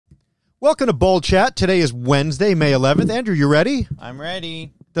Welcome to Bold Chat. Today is Wednesday, May 11th. Andrew, you ready? I'm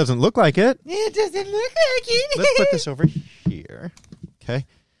ready. Doesn't look like it. It doesn't look like it. Let's put this over here. Okay.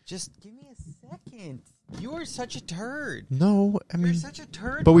 Just give me a second. You are such a turd. No, I mean, You're such a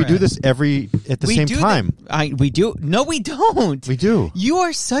turd. but we do Brett. this at the same time. We do. No, we don't. We do. You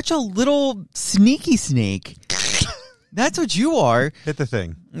are such a little sneaky snake. That's what you are. Hit the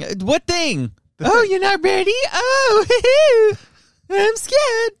thing. What thing? You're not ready? Oh, I'm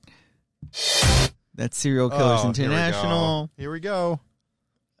scared. That's Serial Killers International. Here we go.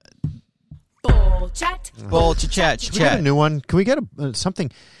 Bold Chat. Bold chat. Can we get a new one? Can we get something?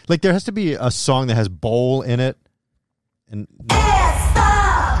 Like, there has to be a song that has bowl in it. And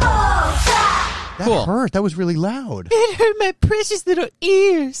that Cool. hurt. That was really loud. It hurt my precious little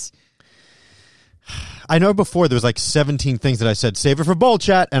ears. I know before there was like 17 things that I said, save it for Bold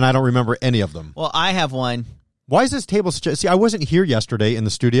Chat, and I don't remember any of them. Well, I have one. Why is this table such a... See, I wasn't here yesterday in the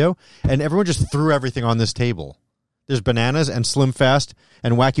studio, and everyone just threw everything on this table. There's bananas and Slim Fast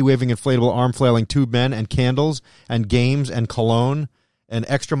and wacky waving inflatable arm flailing tube men and candles and games and cologne and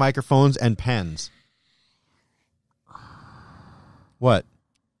extra microphones and pens. What?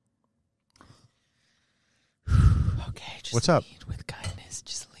 Okay, just What's up? lead with kindness.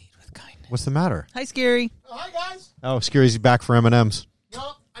 Just lead with kindness. What's the matter? Hi, Scary. Oh, hi, guys. Oh, Scary's back for M&M's.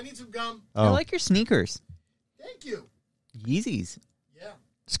 No, I need some gum. I Oh, like your sneakers. Thank you. Yeezys. Yeah.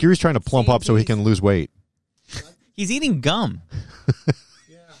 Scary's trying to plump up so he can lose weight. He's eating gum.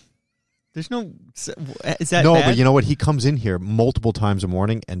 Yeah. There's no... Is that No, bad? but you know what? He comes in here multiple times a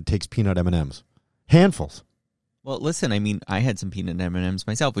morning and takes peanut M&M's. Handfuls. Well, listen, I mean, I had some peanut M&Ms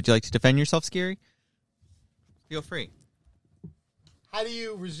myself. Would you like to defend yourself, Scary? Feel free. How do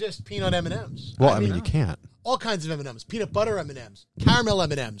you resist peanut M&Ms? Well, I mean, you can't. All kinds of M&Ms. Peanut butter M&Ms. Caramel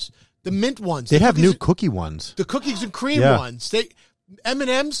M&Ms. The mint ones. They the have cookies- new cookie ones. The cookies and cream Yeah. ones.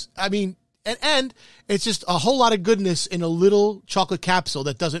 M&Ms, I mean, and it's just a whole lot of goodness in a little chocolate capsule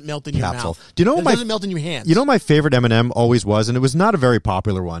that doesn't melt in your Capsule. mouth. Do you know what It my- doesn't melt in your hands. You know, my favorite M&M always was, and it was not a very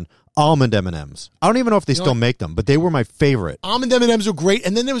popular one, almond M&Ms. I don't even know if they still make them, but they were my favorite. Almond M&Ms are great.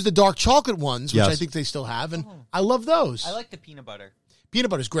 And then there was the dark chocolate ones, which Yes. I think they still have. And I love those. I like the peanut butter. Peanut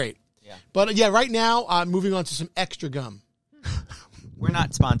butter's great. Yeah. But yeah, right now, I'm moving on to some extra gum. We're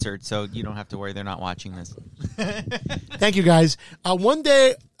not sponsored, so you don't have to worry. They're not watching this. Thank you, guys. One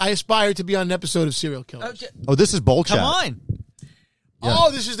day, I aspire to be on an episode of Serial Killers. Oh, this is Bold Come Chat. on. Yeah.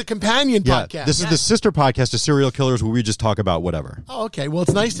 Oh, this is the companion Yeah, podcast. this is the sister podcast to Serial Killers where we just talk about whatever. Oh, okay. Well,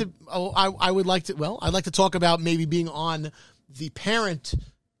 it's nice to. Oh, I would like to. Well, I'd like to talk about maybe being on the parent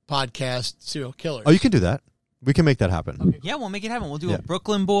podcast, Serial Killers. Oh, you can do that. We can make that happen. Yeah, we'll make it happen. We'll do Yeah. a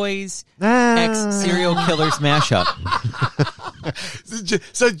Brooklyn Boys Ah. ex-serial killers mashup.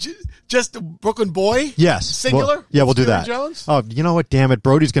 So just the Brooklyn Boy. Yes. Singular? Well, yeah, we'll do Scary that. Jones? Oh, you know what? Damn it.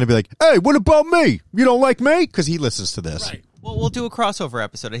 Brody's going to be like, hey, what about me? You don't like me? Because he listens to this. Right. Well, we'll do a crossover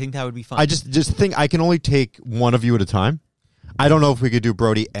episode. I think that would be fun. I just think I can only take one of you at a time. I don't know if we could do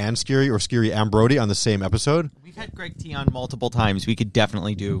Brody and Scary or Scary and Brody on the same episode. We've had Greg T on multiple times. We could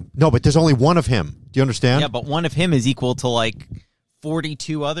definitely do... No, but there's only one of him. Do you understand? Yeah, but one of him is equal to like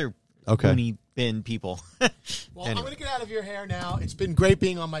 42 other loony bin people. Well, I'm going to get out of your hair now. It's been great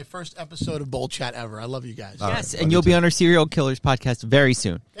being on my first episode of Bold Chat ever. I love you guys. Yes, and you'll be on our Serial Killers podcast very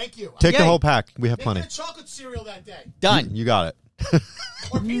soon. Thank you. Take the Yay. whole pack. We have Make plenty. a chocolate cereal that day. Done. You got it.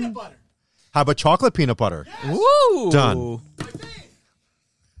 Or peanut butter. How about chocolate peanut butter? Woo! Done. My thing.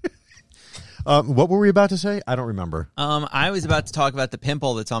 What were we about to say? I don't remember. I was about to talk about the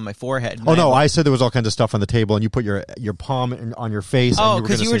pimple that's on my forehead. Oh, no, I said there was all kinds of stuff on the table, and you put your palm on your face. Oh, and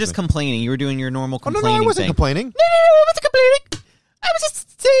because you gonna were say just something. complaining. You were doing your normal Oh, no, complaining no, I wasn't thing. complaining. No, I wasn't complaining. I was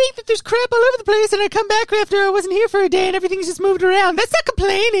just saying that there's crap all over the place, and I come back after I wasn't here for a day, and everything's just moved around. That's not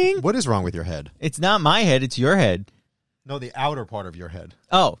complaining. What is wrong with your head? It's not my head. It's your head. No, the outer part of your head.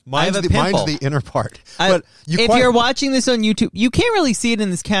 Oh, I have a pimple. Mine's the inner part. I- But if you're watching this on YouTube, you can't really see it in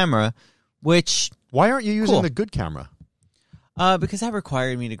this camera, which... Why aren't you using Cool. the good camera? Because that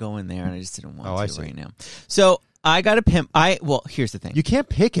required me to go in there, and I just didn't want I to see. right now. So I got a pimp. Well, here's the thing. You can't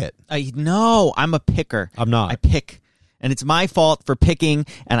pick it. I know I'm a picker. I'm not. I pick, and it's my fault for picking,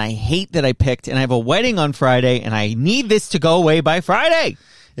 and I hate that I picked. And I have a wedding on Friday, and I need this to go away by Friday.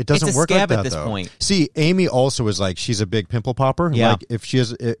 It doesn't It's a work scab like that, at this though. point. See, Amy also is like, she's a big pimple popper. Yeah. Like,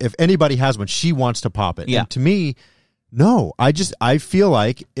 if anybody has one, she wants to pop it. Yeah. And to me, no. I feel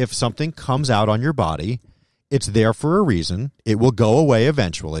like if something comes out on your body, it's there for a reason. It will go away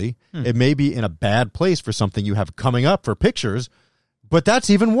eventually. It may be in a bad place for something you have coming up for pictures, but that's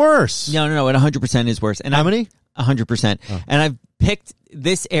even worse. No. It 100% is worse. And How many? 100%. And I've picked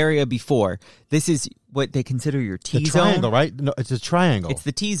this area before. This is what they consider your The T-zone. triangle, right? No, it's a triangle. It's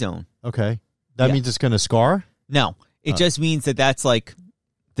the T-zone. Okay. That Yeah. means it's going to scar? No, it just means that that's like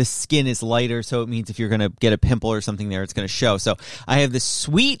the skin is lighter, so it means if you're going to get a pimple or something there, it's going to show. So I have this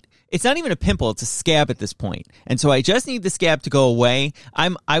sweet. It's not even a pimple; it's a scab at this point, and so I just need the scab to go away.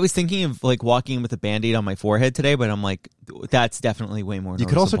 I was thinking of like walking with a Band-Aid on my forehead today, but I'm like, that's definitely way more. You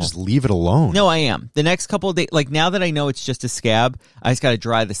could also just leave it alone. No, I am. The next couple of days, like now that I know it's just a scab, I just got to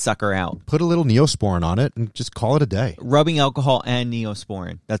dry the sucker out. Put a little Neosporin on it and just call it a day. Rubbing alcohol and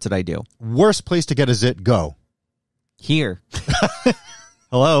Neosporin. That's what I do. Worst place to get a zit, go. Here.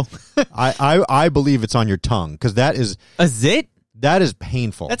 Hello. I believe it's on your tongue because that is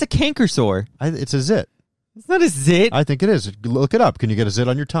painful. That's a canker sore. It's a zit. It's not a zit. I think it is. Look it up. Can you get a zit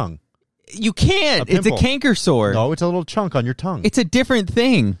on your tongue? You can't. A It's a pimple. canker sore. No, it's a little chunk on your tongue. It's a different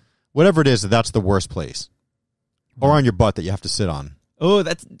thing. Whatever it is, that's the worst place. Or on your butt that you have to sit on. Oh,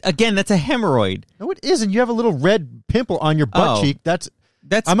 that's a hemorrhoid. No, it isn't. You have a little red pimple on your butt Oh. cheek. That's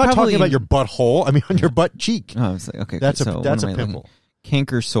I'm not probably talking about your butthole. I mean on your butt cheek. Oh, I was like, okay. That's so what a am I looking- pimple.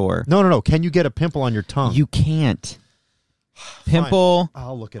 Canker sore. No. Can you get a pimple on your tongue? You can't. Pimple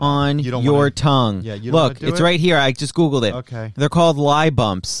I'll look it up. on You don't your wanna- tongue. Yeah, you don't wanna Look, do it's it? right here. I just Googled it. Okay. They're called lie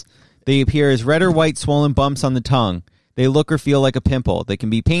bumps. They appear as red or white swollen bumps on the tongue. They look or feel like a pimple. They can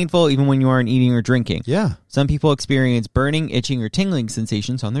be painful even when you aren't eating or drinking. Yeah. Some people experience burning, itching, or tingling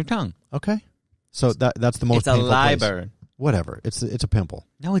sensations on their tongue. Okay. So that's the most It's a painful lie place. burn. Whatever. It's a pimple.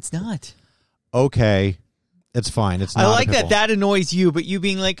 No, it's not. Okay. It's fine. It's not I a like pimple. that annoys you, but you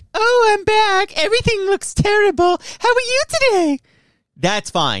being like, oh, I'm back. Everything looks terrible. How are you today? That's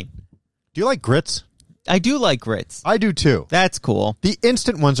fine. Do you like grits? I do like grits. I do too. That's cool. The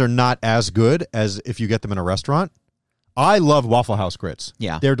instant ones are not as good as if you get them in a restaurant. I love Waffle House grits.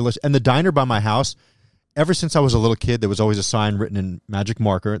 Yeah. They're delicious. And the diner by my house, ever since I was a little kid, there was always a sign written in magic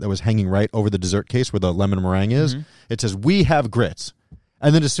marker that was hanging right over the dessert case where the lemon meringue is. Mm-hmm. It says, "We have grits."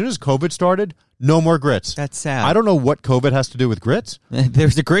 And then as soon as COVID started, no more grits. That's sad. I don't know what COVID has to do with grits,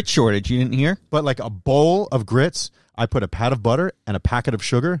 There's a grit shortage. You didn't hear? but like a bowl of grits, I put a pat of butter and a packet of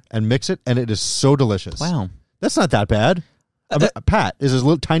sugar and mix it, and it is so delicious. Wow. That's not that bad. A pat is a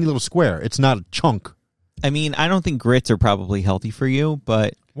little tiny little square. It's not a chunk. I mean, I don't think grits are probably healthy for you,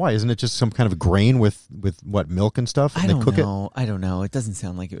 but Why? Isn't it just some kind of grain with what, milk and stuff? And I they don't cook know. I don't know. It doesn't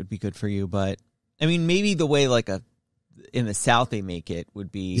sound like it would be good for you, but I mean, maybe the way in the South they make it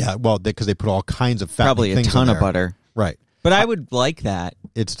would be it? Yeah, well, because they put all kinds of fattening probably a things ton in of there. butter. Right. But I would like that.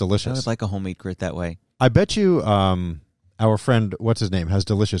 It's I delicious. would like a homemade grit that way. I bet you our friend, what's his name, has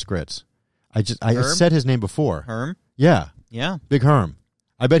delicious grits. I Herm? said his name before. Herm? Yeah, Yeah. Big Herm.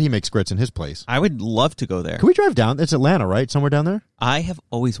 I bet he makes grits in his place. I would love to go there. Can we drive down? It's Atlanta, right? Somewhere down there? I have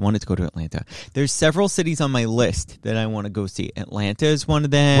always wanted to go to Atlanta. There's several cities on my list that I want to go see. Atlanta is one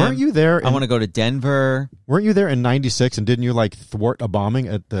of them. Weren't you there? I want to go to Denver. Weren't you there in '96? And didn't you thwart a bombing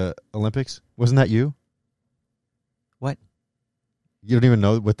at the Olympics? Wasn't that you? What? You don't even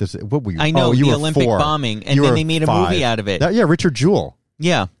know what this. What were you? I know oh, you the were Olympic 4. bombing, and You then were they made a 5. movie out of it. Yeah, Richard Jewell.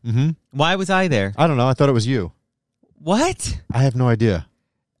 Yeah. Mm-hmm. Why was I there? I don't know. I thought it was you. What? I have no idea.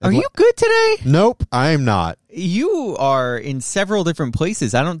 Are you good today? Nope, I'm not. You are in several different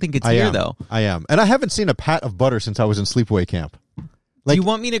places. I don't think it's I here, am. though. I am. And I haven't seen a pat of butter since I was in sleepaway camp. Do you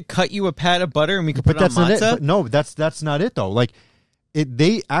want me to cut you a pat of butter and we can put But it on that's not matzah? it. But no, that's not it though.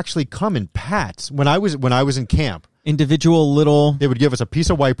 They actually come in pats. When I was in camp, Individual little... they would give us a piece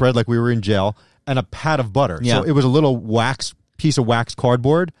of white bread like we were in jail and a pat of butter. Yeah. So it was a little piece of wax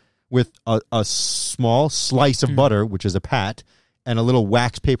cardboard with a small slice of butter, which is a pat, and a little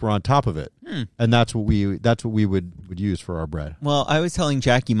wax paper on top of it. And that's what we would use for our bread. Well, I was telling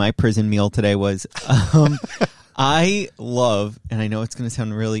Jackie my prison meal today was... I love, and I know it's going to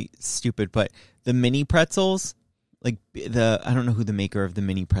sound really stupid, but the mini pretzels, I don't know who the maker of the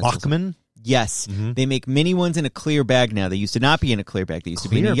mini pretzels. Bachman? Yes. They make mini ones in a clear bag now. They used to not be in a clear bag. They used to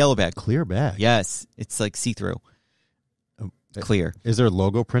be in a yellow bag. Clear bag. Yes. It's like see-through. Clear. Is there a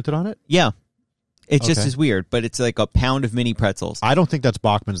logo printed on it? Yeah. It just Okay. is weird, but it's like a pound of mini pretzels. I don't think that's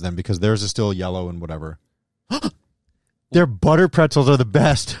Bachman's then because theirs is still yellow and whatever. Their butter pretzels are the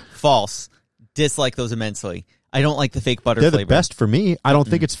best. False. Dislike those immensely. I don't like the fake butter They're flavor. the best for me. I don't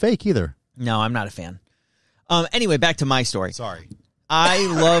think it's fake either. No, I'm not a fan. Anyway, back to my story. Sorry. I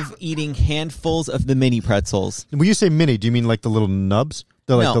love eating handfuls of the mini pretzels. When you say mini, do you mean like the little nubs?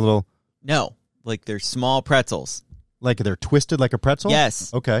 They're like No. the little, No, like they're small pretzels. like they're twisted like a pretzel?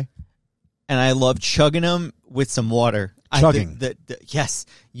 Yes. Okay. And I love chugging them with some water. Chugging. Yes.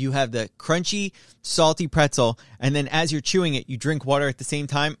 You have the crunchy, salty pretzel, and then as you're chewing it, you drink water at the same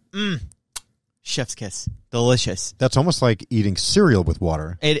time. Chef's kiss. Delicious. That's almost like eating cereal with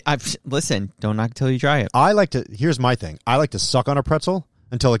water. Listen, don't knock till you try it. I like to. Here's my thing. I like to suck on a pretzel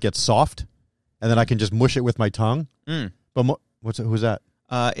until it gets soft, and then I can just mush it with my tongue. But who's that?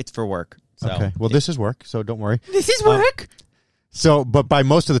 It's for work. So. Okay. Well, this is work, so don't worry. This is work. But by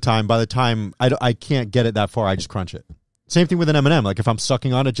the time I can't get it that far, I just crunch it. Same thing with an M&M. Like if I'm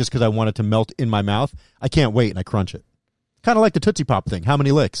sucking on it just because I want it to melt in my mouth, I can't wait and I crunch it. Kind of like the Tootsie Pop thing. How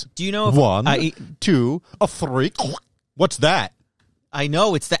many licks? Do you know if 1, 2, 3. What's that? I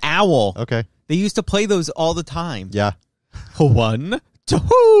know, it's the owl. Okay. They used to play those all the time. Yeah. 1,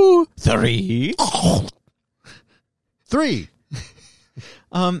 2, 3. 3.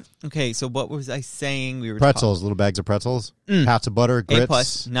 Okay, so what was I saying? We were Pretzels, little bags of pretzels, pats of butter,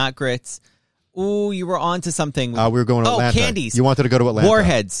 grits. A+, not grits. Ooh, you were on to something. We were going to Atlanta. Candies. You wanted to go to Atlanta.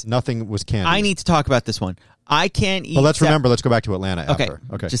 Warheads. Nothing was candy. I need to talk about this one. I can't eat. But let's go back to Atlanta after.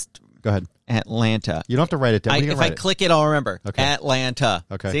 Okay. Just go ahead. Atlanta. You don't have to write it down. If I click it, I'll remember. Okay. Atlanta.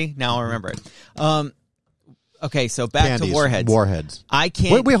 Okay. See? Now I'll remember it. Okay, so back Candies, to Warheads. Warheads. I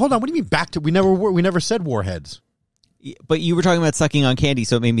can't. Wait, hold on. What do you mean back to? We never said Warheads. But you were talking about sucking on candy,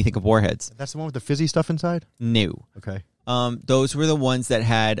 so it made me think of Warheads. That's the one with the fizzy stuff inside? No. Okay. Those were the ones that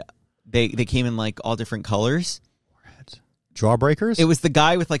had they came in like all different colors. Warheads. Jawbreakers? It was the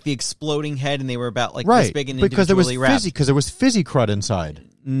guy with like the exploding head, and they were about like right. this big and because there was individually wrapped. fizzy. Because there was fizzy crud inside.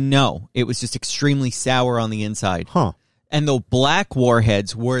 No, it was just extremely sour on the inside. Huh. And the black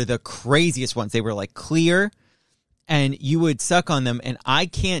Warheads were the craziest ones. They were like clear, and you would suck on them. And I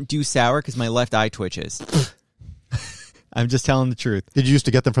can't do sour because my left eye twitches. I'm just telling the truth. Did you used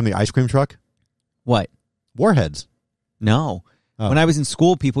to get them from the ice cream truck? What? Warheads. No. Oh. When I was in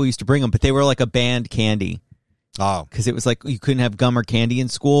school, people used to bring them, but they were like a banned candy. Oh. Because it was like you couldn't have gum or candy in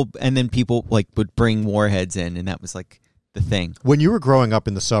school, and then people like would bring Warheads in, and that was like the thing. When you were growing up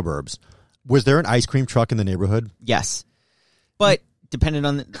in the suburbs, was there an ice cream truck in the neighborhood? Yes. But depending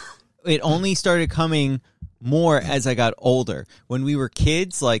on it only started coming more as I got older. When we were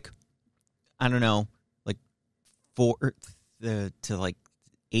kids, like, I don't know, like 4th to like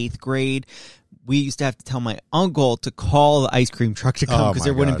 8th grade, we used to have to tell my uncle to call the ice cream truck to come because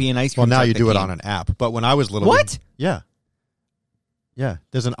there wouldn't be an ice cream truck. Well, now you that do it came. on an app. But when I was little... What? Yeah. Yeah.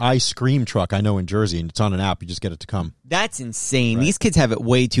 There's an ice cream truck, I know, in Jersey, and it's on an app. You just get it to come. That's insane. Right. These kids have it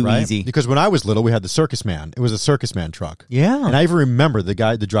way too Right? easy. Because when I was little, we had the Circus Man. It was a Circus Man truck. Yeah. And I even remember the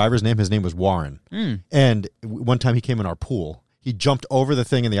driver's name. His name was Warren. Mm. And one time he came in our pool. He jumped over the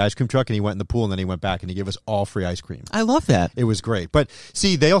thing in the ice cream truck, and he went in the pool, and then he went back, and he gave us all free ice cream. I love that. It was great. But,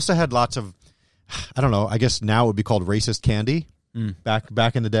 see, they also had lots of, I don't know, I guess now it would be called racist candy.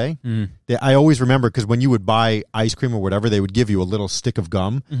 Back in the day. I always remember because when you would buy ice cream or whatever, they would give you a little stick of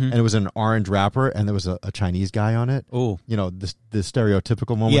gum, and it was an orange wrapper, and there was a Chinese guy on it. Oh, you know, the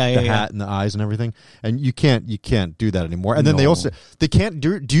stereotypical one with Yeah, the yeah, hat and the eyes and everything. And you can't do that anymore. And then they can't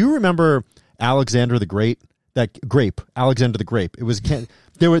do. Do you remember Alexander the Great? Alexander the Grape. It was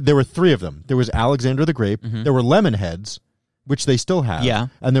there were 3 of them. There was Alexander the Grape. There were lemon heads, which they still have. Yeah.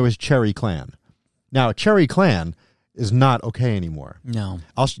 And there was Cherry Clan. Now Cherry Clan is not okay anymore. no.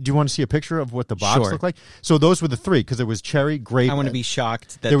 Do you want to see a picture of what the box Sure. looked like? So those were the 3 because there was cherry, grape. I want to be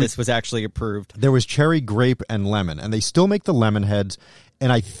shocked that There was- this was actually approved. There was cherry, grape, and lemon, and they still make the lemon heads.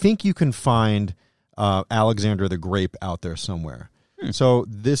 And I think you can find Alexander the Grape out there somewhere. So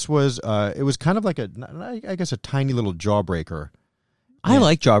this was it was kind of like I guess a tiny little jawbreaker. I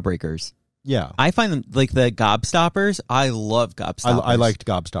like Jawbreakers. Yeah, I find them like the Gobstoppers. I love Gobstoppers. I liked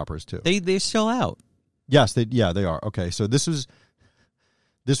Gobstoppers too. They're still out. Yes, they are. Okay, so this was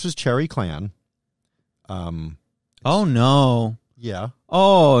Cherry Clan. Oh no. Yeah.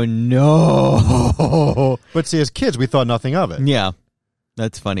 Oh no. But see, as kids, we thought nothing of it. Yeah,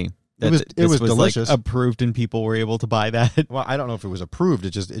 that's funny. It was This delicious. like, approved, and people were able to buy that. Well, I don't know if it was approved.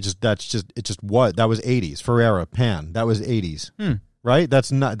 It just was. That was 80s. Ferrera, Pan. That was 80s. Right?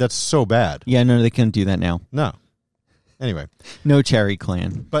 That's so bad. Yeah, no, they can't do that now. No. Anyway. No Cherry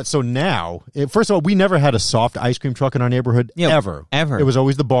Clan. But so now, first of all, we never had a soft ice cream truck in our neighborhood. Yeah, ever. ever. It was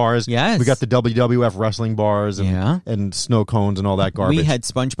always the bars. Yes. We got the WWF wrestling bars and snow cones and all that garbage. We had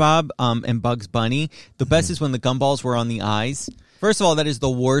SpongeBob and Bugs Bunny. The best is when the gumballs were on the eyes. First of all, that is the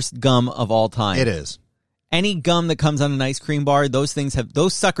worst gum of all time. It is. Any gum that comes on an ice cream bar, those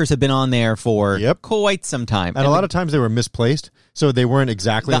suckers have been on there for quite some time. And a lot of times they were misplaced, so they weren't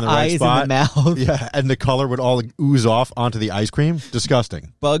exactly in the right eyes spot. and the mouth. Yeah, and the color would all ooze off onto the ice cream.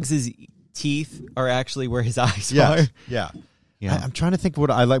 Disgusting. Bugs' teeth are actually where his eyes Yeah, are. yeah. Yeah. I'm trying to think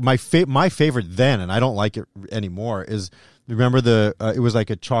what I like. My favorite then, and I don't like it anymore, is Remember it was like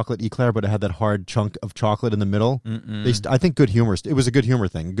a chocolate eclair, but it had that hard chunk of chocolate in the middle. I think Good Humor. It was a Good Humor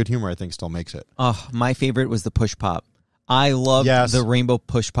thing. Good Humor, I think, still makes it. Oh, my favorite was the Push Pop. I loved the rainbow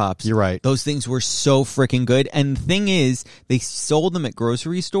Push Pops. You're right. Those things were so freaking good. And the thing is, they sold them at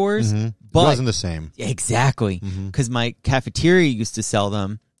grocery stores, but it wasn't the same. Exactly, because my cafeteria used to sell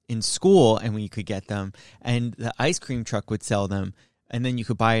them in school, and we could get them, and the ice cream truck would sell them, and then you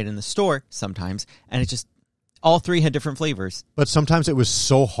could buy it in the store sometimes, and it just all three had different flavors. But sometimes it was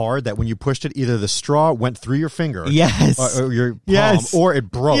so hard that when you pushed it, either the straw went through your finger, yes, or your palm, or it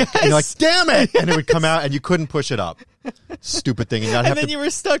broke. Yes. And you're like, damn it! And it would come out, and you couldn't push it up. Stupid thing. And, and then you were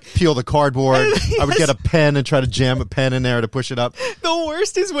stuck. Peel the cardboard. I would get a pen and try to jam a pen in there to push it up. The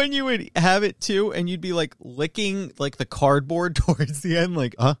worst is when you would have it too, and you'd be like licking like the cardboard towards the end,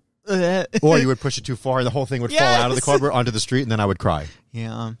 like or you would push it too far, and the whole thing would fall out of the cardboard onto the street, and then I would cry.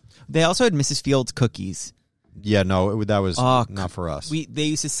 Yeah. They also had Mrs. Fields cookies. Yeah, no, that was not for us. They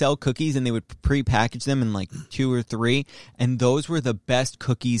used to sell cookies, and they would pre-package them in like 2 or 3, and those were the best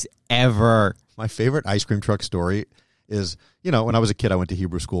cookies ever. My favorite ice cream truck story is, when I was a kid, I went to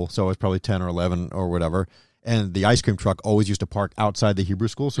Hebrew school, so I was probably 10 or 11 or whatever, and the ice cream truck always used to park outside the Hebrew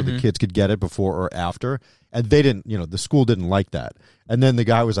school so the kids could get it before or after, and they didn't, the school didn't like that. And then the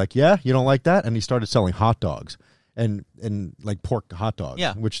guy was like, yeah, you don't like that? And he started selling hot dogs. And like pork hot dogs,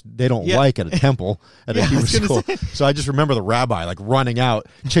 which they don't like at a temple at a Hebrew school. So I just remember the rabbi like running out,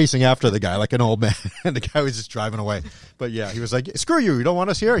 chasing after the guy like an old man, and the guy was just driving away. But yeah, he was like, "Screw you! You don't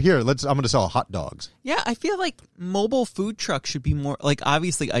want us here? Here, I'm going to sell hot dogs." Yeah, I feel like mobile food trucks should be more like,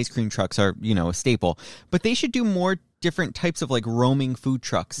 obviously ice cream trucks are a staple, but they should do more different types of like roaming food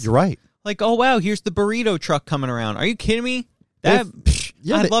trucks. You're right. Like, oh wow, here's the burrito truck coming around. Are you kidding me?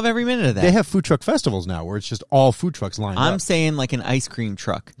 I'd love every minute of that. They have food truck festivals now where it's just all food trucks lined up. I'm saying like an ice cream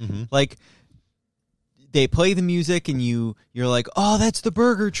truck. Like they play the music and you're like, oh, that's the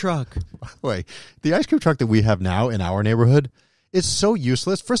burger truck. By the way, the ice cream truck that we have now in our neighborhood is so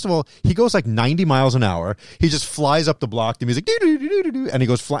useless. First of all, he goes like 90 miles an hour. He just flies up the block. The music, and he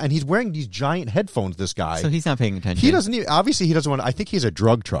goes fly. And he's wearing these giant headphones. This guy, so he's not paying attention. He doesn't even. Obviously, he doesn't want. I think he's a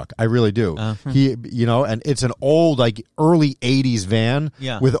drug truck. I really do. He, and it's an old like early '80s van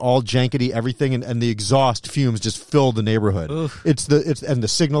with all jankety everything, and the exhaust fumes just fill the neighborhood. Oof. And the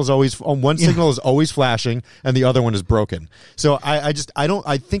signal's always one signal is always flashing, and the other one is broken. So I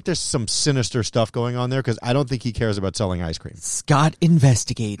think there's some sinister stuff going on there because I don't think he cares about selling ice cream. Scott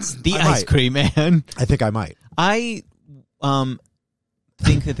investigates the ice cream man. I think I might. I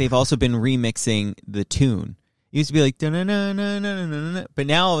think that they've also been remixing the tune. It used to be like da-na-na-na-na-na-na-na, but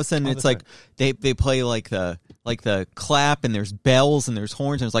now all of a sudden it's like they play like the clap, and there's bells and there's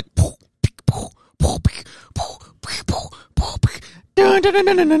horns, and it's like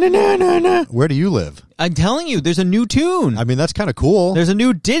Where do you live? I'm telling you, there's a new tune. I mean, that's kind of cool. There's a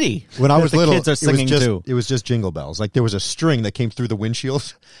new ditty. When I was little, kids are singing too. It was just jingle bells. Like there was a string that came through the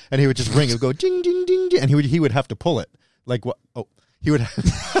windshields, and he would just ring. It would go ding, ding, ding, ding, and he would have to pull it. Like what? Oh, he would.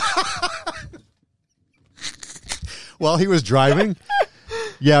 While he was driving.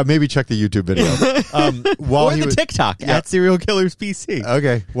 Yeah, maybe check the YouTube video. While or the TikTok at Serial Killers PC.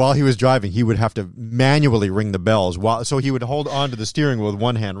 Okay. While he was driving, he would have to manually ring the bells. So he would hold on to the steering wheel with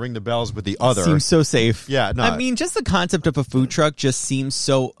one hand, ring the bells with the other. Seems so safe. Yeah. No, I mean, just the concept of a food truck just seems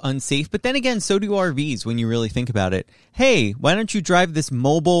so unsafe. But then again, so do RVs when you really think about it. Hey, why don't you drive this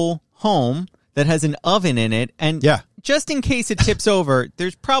mobile home that has an oven in it, and just in case it tips over,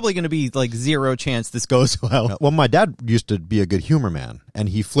 there's probably going to be like 0 chance this goes well. Well, my dad used to be a Good Humor man, and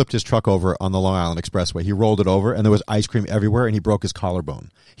he flipped his truck over on the Long Island Expressway. He rolled it over, and there was ice cream everywhere, and he broke his collarbone.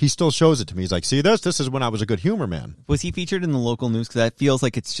 He still shows it to me. He's like, see this? This is when I was a Good Humor man. Was he featured in the local news? Because that feels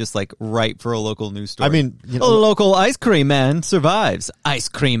like it's just like ripe for a local news story. I mean, a local ice cream man survives. Ice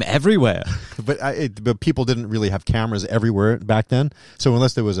cream everywhere. But people didn't really have cameras everywhere back then. So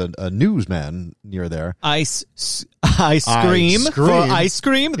unless there was a newsman near there. Ice cream for ice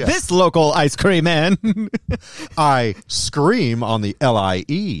cream. Yeah. This local ice cream man. I scream on the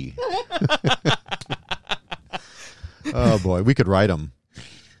LIE. Oh boy, we could write them.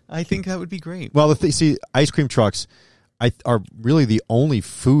 I think that would be great. Well, see, ice cream trucks are really the only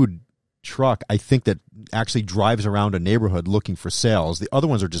food truck I think that actually drives around a neighborhood looking for sales. The other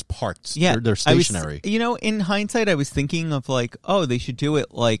ones are just parked. Yeah, they're stationary. In hindsight, I was thinking of like, oh, they should do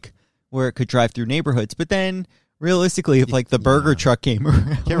it like where it could drive through neighborhoods. But then realistically, if like the burger truck came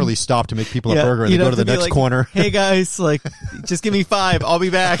around, can't really stop to make people a burger and they go to the next corner. Hey guys, like just give me 5, I'll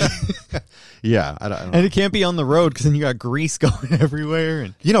be back. Yeah, I don't know. And it can't be on the road because then you got grease going everywhere.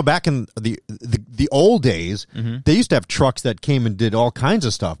 And You know, back in the old days, they used to have trucks that came and did all kinds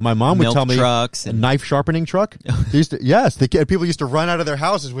of stuff. My mom would Milk tell me trucks a and- knife sharpening truck. They used to, yes, people used to run out of their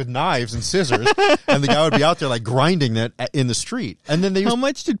houses with knives and scissors, and the guy would be out there like grinding that in the street. And then they used how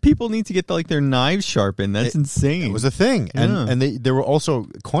much did people need to get like their knives sharpened? That's insane. it was a thing, and there were also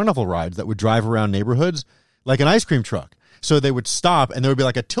carnival rides that would drive around neighborhoods like an ice cream truck. So they would stop, and there would be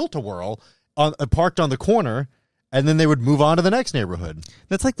like a tilt-a-whirl parked on the corner. And then they would move on to the next neighborhood.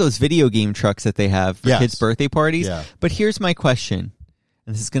 That's like those video game trucks that they have for Yes. kids' birthday parties. Yeah. But here's my question,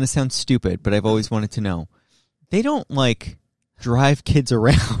 and this is going to sound stupid, but I've always wanted to know. They don't, like, drive kids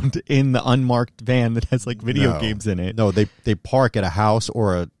around in the unmarked van that has, like, video games in it. No, they park at a house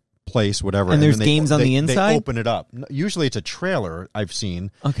or a place, whatever. And there's then games on the inside? They open it up. Usually it's a trailer I've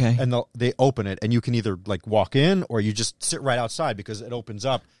seen. Okay. And they open it, and you can either, like, walk in or you just sit right outside because it opens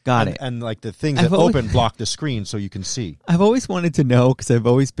up. Got and, it. And, like, the things I've that always- open block the screen so you can see. I've always wanted to know because I've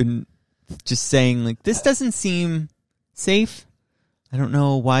always been just saying, like, this doesn't seem safe. I don't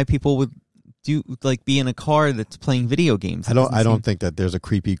know why people would be in a car that's playing video games. I don't think that there's a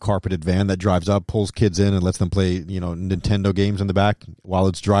creepy carpeted van that drives up, pulls kids in, and lets them play, Nintendo games in the back while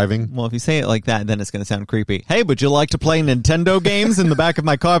it's driving. Well, if you say it like that, then it's going to sound creepy. Hey, would you like to play Nintendo games in the back of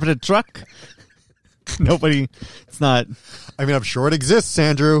my carpeted truck? Nobody. It's not. I mean, I'm sure it exists,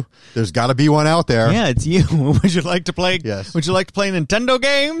 Andrew. There's got to be one out there. Yeah, it's you. Would you like to play? Yes. Would you like to play Nintendo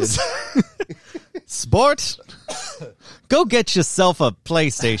games? Sport. Go get yourself a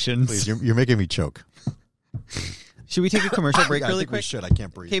PlayStation. Please, you're making me choke. Should we take a commercial break I really think we quick? should. I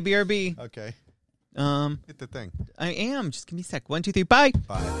can't breathe. KBRB. Okay. Hit the thing. I am. Just give me a sec. 1, 2, 3. Bye.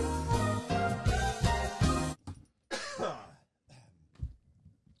 Bye.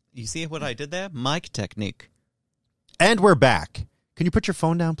 You see what I did there? Mic technique. And we're back. Can you put your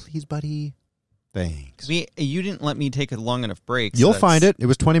phone down, please, buddy? Thanks. You didn't let me take a long enough break. so You'll that's find it. It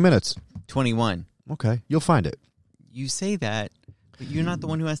was 20 minutes. 21. Okay. You'll find it. You say that, but you're not the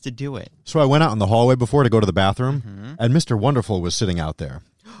one who has to do it. So I went out in the hallway before to go to the bathroom, and Mr. Wonderful was sitting out there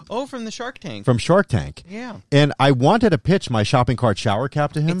Oh, from the Shark Tank. from Shark Tank. Yeah. And I wanted to pitch my shopping cart shower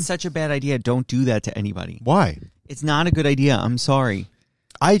cap to him. It's such a bad idea. Don't do that to anybody. Why? It's not a good idea. I'm sorry.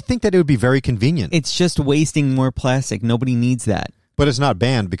 I think that it would be very convenient. It's just wasting more plastic. Nobody needs that. But it's not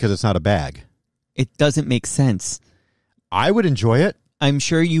banned because it's not a bag. It doesn't make sense. I would enjoy it. I'm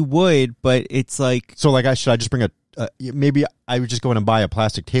sure you would, but it's like, So, like, should I just bring maybe I would just go in and buy a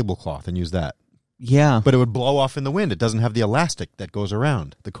plastic tablecloth and use that. yeah. But it would blow off in the wind. It doesn't have the elastic that goes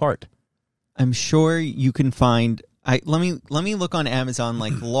around the cart. I'm sure you can find. Let me look on Amazon,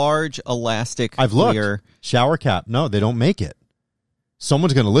 like large elastic. I've looked. clear. Shower cap. No, they don't make it.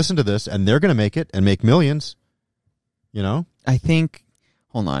 Someone's going to listen to this, and they're going to make it and make millions. You know? I think.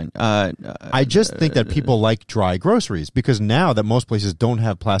 Hold on. I just think that people like dry groceries because now that most places don't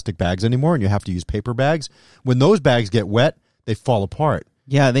have plastic bags anymore and you have to use paper bags, when those bags get wet, they fall apart.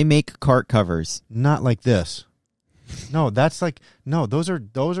 Yeah, they make cart covers. Not like this. No, those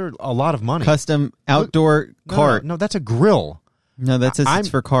are a lot of money. Custom outdoor No, cart. No, that's a grill. No, that says it's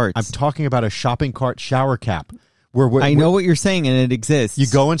for carts. I'm talking about a shopping cart shower cap. Where I know what you're saying, and it exists. you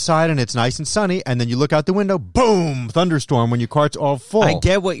go inside and it's nice and sunny, and then you look out the window, boom, thunderstorm when your cart's all full. I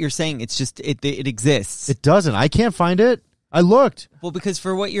get what you're saying. It's just it exists. It doesn't. I can't find it. I looked. Well, because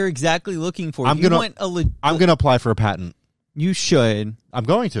for what you're exactly looking for, I'm you gonna- want a. I'm going to apply for a patent. You should. I'm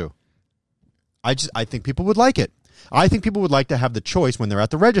going to. I think people would like it. I think people would like to have the choice when they're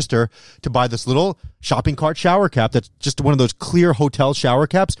at the register to buy this little shopping cart shower cap that's just one of those clear hotel shower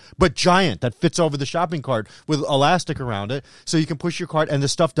caps, but giant, that fits over the shopping cart with elastic around it so you can push your cart and the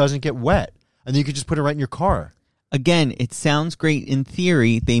stuff doesn't get wet. And then you can just put it right in your car. Again, it sounds great in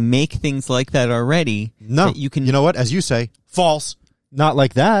theory. They make things like that already. No. that you can. You know what? As you say, false. Not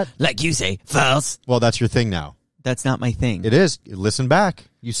like that. like you say, false. Well, that's your thing now. That's not my thing. It is. Listen back.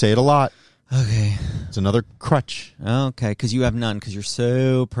 You say it a lot. Okay. It's another crutch. Okay, because you have none, because you're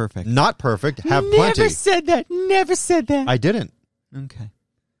so perfect. Not perfect. Have Never plenty. said that. Never said that. I didn't. Okay.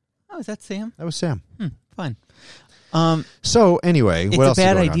 Oh, is that Sam? That was Sam. Fine. So anyway, It's what a else is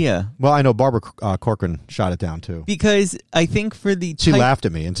bad going on? idea. Well, I know Barbara Corcoran shot it down too. Because I think for the She type, laughed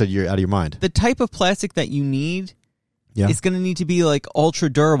at me and said, "You're out of your mind." the type of plastic that you need Yeah. is going to need to be like ultra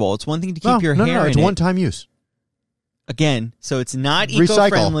durable. It's one thing to keep No, your no, hair no, in it's it. one-time use. Again, so it's not Recycle.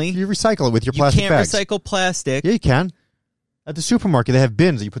 eco-friendly. You recycle it with your You plastic can't bags. recycle plastic. Yeah, you can. At the supermarket, they have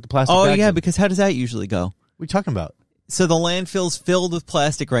bins that you put the plastic Oh bags yeah, in. because how does that usually go? What are you talking about? So the landfill's filled with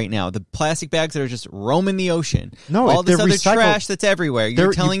plastic right now. The plastic bags that are just roaming the ocean. No, all they're this other recycled. trash that's everywhere.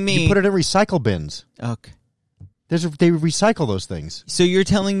 You're telling me you put it in recycle bins. Okay. They recycle those things. So you're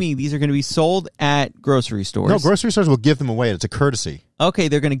telling me these are going to be sold at grocery stores? No, grocery stores will give them away. It's a courtesy. Okay,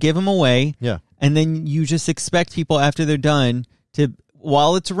 they're going to give them away. Yeah. And then you just expect people after they're done to,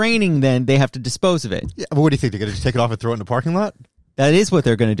 while it's raining, then they have to dispose of it. Yeah, but what do you think? They're going to just take it off and throw it in the parking lot? That is what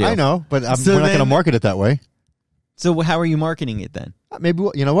they're going to do. I know, but So we're not going to then- market it that way. So how are you marketing it then? Maybe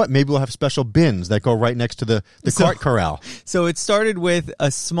you know what? Maybe we'll have special bins that go right next to the cart corral. So it started with a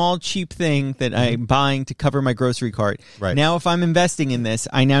small, cheap thing that I'm buying to cover my grocery cart. Right. Now, if I'm investing in this,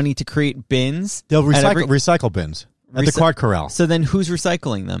 I now need to create bins. They'll at recycle bins at the cart corral. So then who's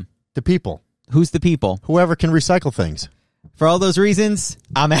recycling them? The people, Who's the people? whoever can recycle things. For all those reasons,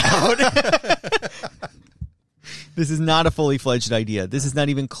 I'm out. This is not a fully fledged idea. This is not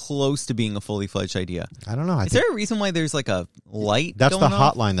even close to being a fully fledged idea. I don't know. I Is think there a reason why there's like a light? that's the going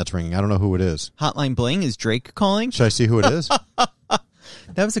off? hotline that's ringing. I don't know who it is. Hotline bling. Is Drake calling? Should I see who it is?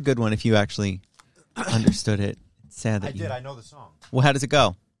 That was a good one if you actually understood it. It's sad that you... I know the song. Well, how does it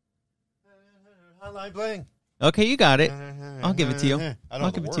go? Hotline bling. Okay, you got it. I'll give it to you. I don't I'll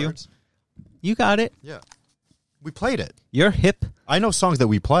know give the it to you. words. You got it. Yeah, we played it. You're hip. I know songs that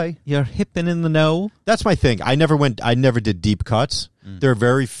we play. You're hip and in the know. That's my thing. I never did deep cuts. There are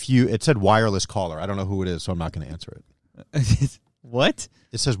very few. It said wireless caller. I don't know who it is, so I'm not going to answer it. What?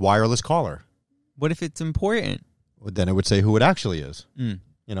 It says wireless caller. What if it's important? Well, then it would say who it actually is. Mm.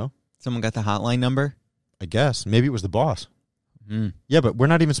 You know, Someone got the hotline number? I guess maybe it was the boss. Mm. Yeah, but we're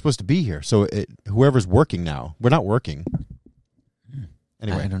not even supposed to be here. So whoever's working now, we're not working.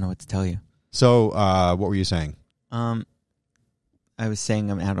 Anyway, I don't know what to tell you. so what were you saying? I was saying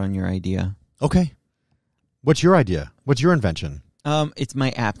I'm out on your idea. Okay, what's your idea? What's your invention? It's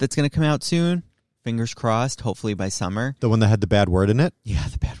my app that's going to come out soon. Fingers crossed, hopefully by summer. The one that had the bad word in it? Yeah,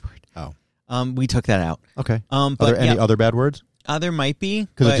 the bad word. Oh, We took that out. okay. But Are there any yeah, other bad words? there might be.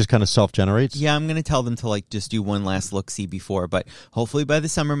 Because but- it just kind of self-generates. Yeah, I'm going to tell them to like just do one last look-see before. But hopefully by the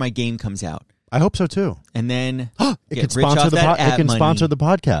summer, my game comes out. I hope so too. And then It get can rich sponsor off the that it ad can money. sponsor the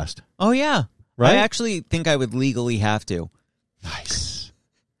podcast. Oh, yeah. Right? I actually think I would legally have to. Nice.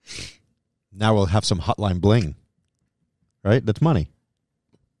 Now we'll have some hotline bling. Right? That's money.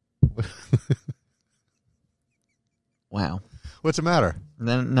 Wow. What's the matter?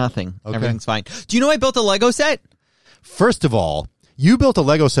 Then nothing. Okay. Everything's fine. Do you know I built a Lego set? First of all, you built a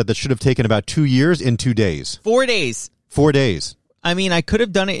Lego set that should have taken about 2 years in 2 days. 4 days. 4 days. I mean, I could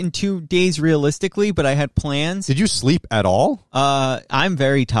have done it in 2 days realistically, but I had plans. Did you sleep at all? I'm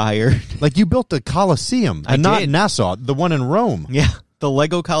very tired. Like you built the Colosseum I and not did. Nassau, the one in Rome. Yeah, the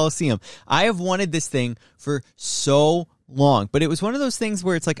Lego Coliseum. I have wanted this thing for so long, but it was one of those things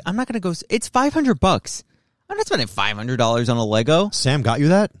where it's like, I'm not going to go. It's $500. I'm not spending $500 on a Lego. Sam got you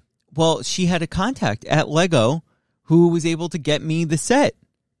that? Well, she had a contact at Lego who was able to get me the set.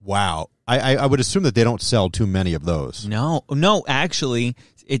 Wow. I would assume that they don't sell too many of those. No, actually,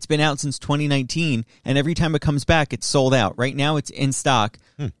 it's been out since 2019, and every time it comes back, it's sold out. Right now, it's in stock,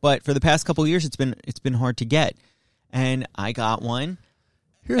 but for the past couple of years, it's been hard to get. And I got one.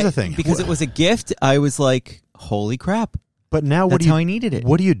 Here's the thing. Because it was a gift, I was like, holy crap. But now That's how I needed it.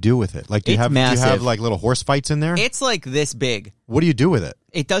 What do you do with it? Like do you It's have do you have massive. like little horse fights in there? It's like this big. What do you do with it?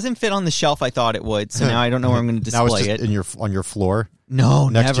 It doesn't fit on the shelf I thought it would, so now I don't know where I'm going to Now it's display just it. on your floor No,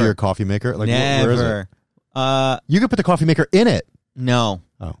 next never. to your coffee maker. Like where is it? Never. You could put the coffee maker in it. No.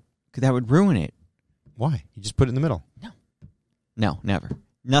 Oh. 'Cause that would ruin it. Why? You just put it in the middle. No, never.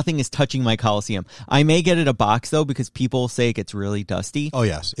 Nothing is touching my Coliseum. I may get it a box, though, because people say it gets really dusty. Oh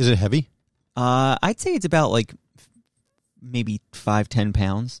yes. Is it heavy? I'd say it's about like maybe 5-10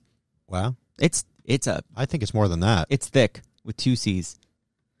 pounds. Wow. It's I think it's more than that. it's thick with 2 C's.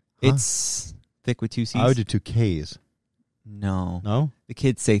 Huh? It's thick with 2 C's. I would do 2 Ks. No. No? The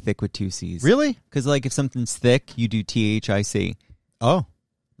kids say thick with 2 C's. Really? Because like if something's thick, you do THIC. Oh.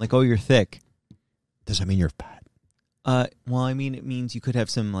 Like, oh, you're thick. Does that mean you're fat? Well, I mean, it means you could have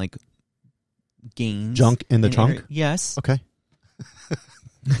some like gains. Junk in the trunk? Yes. Okay.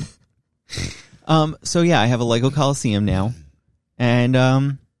 So yeah, I have a Lego Coliseum now, and I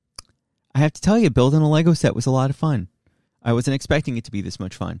have to tell you, building a Lego set was a lot of fun. I wasn't expecting it to be this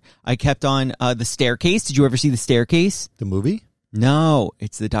much fun. I kept on The Staircase. Did you ever see The Staircase? The movie? No,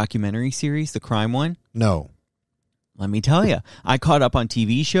 it's the documentary series, the crime one. No. Let me tell you, I caught up on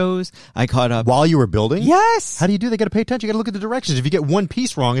TV shows. I caught up. While you were building? Yes. How do you do? They got to pay attention. You got to look at the directions. If you get one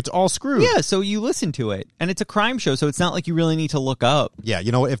piece wrong, it's all screwed. Yeah, so you listen to it, and it's a crime show, so it's not like you really need to look up. Yeah,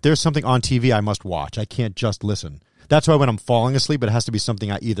 you know what? If there's something on TV, I must watch. I can't just listen. That's why when I'm falling asleep, it has to be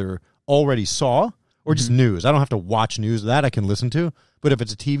something I either already saw or just news. I don't have to watch news. That I can listen to. But if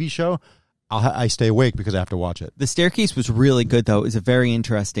it's a TV show, I stay awake because I have to watch it. The Staircase was really good, though. It was a very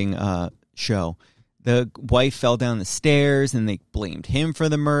interesting show. the wife fell down the stairs and they blamed him for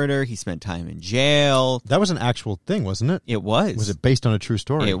the murder. He spent time in jail. That was an actual thing, wasn't it? It was. Was it based on a true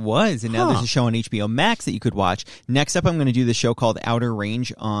story? It was. And now there's a show on HBO Max that you could watch. Next up, I'm going to do the show called Outer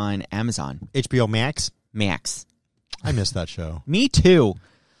Range on Amazon. HBO Max? Max. I missed that show. Me too.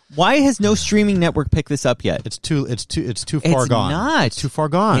 Why has no streaming network picked this up yet? It's too far gone. Not. It's too far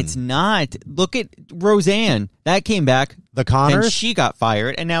gone. It's not. Look at Roseanne. That came back. The Then Connors? she got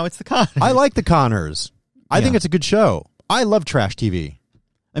fired, and now it's the Connors. I like The Connors. I Yeah. think it's a good show. I love trash TV.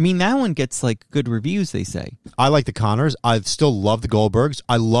 I mean, that one gets like good reviews, they say. I like The Connors. I still love The Goldbergs.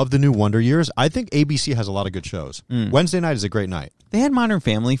 I love the new Wonder Years. I think ABC has a lot of good shows. Wednesday night is a great night. They had Modern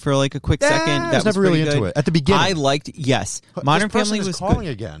Family for like a quick second. I was never really pretty into good. it. At the beginning. I liked, yes. Modern This person Family is was calling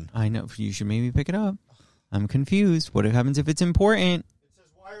good. again. I know. You should maybe pick it up. I'm confused. What happens if it's important? It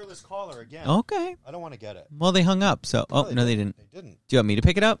says wireless caller again. Okay. I don't want to get it. Well, they hung up. So, oh, no, they didn't. They didn't. Do you want me to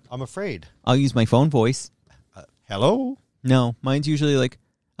pick it up? I'm afraid. I'll use my phone voice. Hello? No, mine's usually like,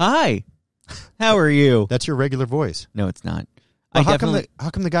 hi, how are you? That's your regular voice. No, it's not. Well, I how definitely.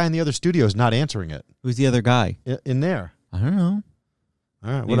 come the guy in the other studio is not answering it? Who's the other guy? In there. I don't know.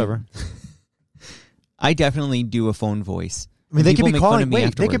 All right, whatever. I definitely do a phone voice. I mean, they could People be make fun calling. of me Wait,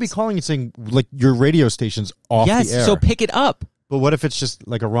 they could be afterwards. calling and saying like your radio station's off Yes, the air. so pick it up. But what if it's just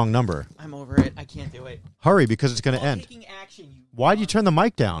like a wrong number? I'm over it. I can't do it. Hurry, because it's going to end. Taking action, you. Why'd you turn the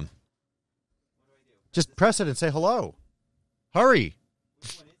mic down? Just press it and say hello. Hurry.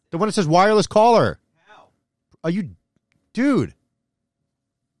 The one that says wireless caller. How? Are you, dude?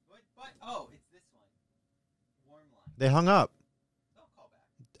 Oh, it's this one. Warm line. They hung up. Don't call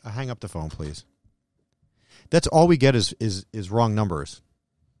back. Hang up the phone, please. That's all we get is wrong numbers.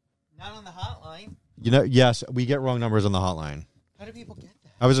 Not on the hotline. You know, yes, we get wrong numbers on the hotline. How do people get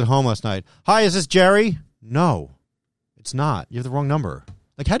that? I was at home last night. Hi, is this Jerry? No, it's not. You have the wrong number.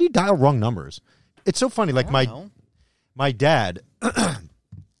 Like, how do you dial wrong numbers? It's so funny. Like my dad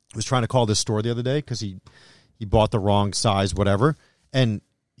was trying to call this store the other day because he bought the wrong size, whatever, and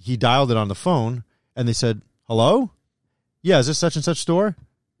he dialed it on the phone, and they said, "Hello, yeah, is this such and such store?"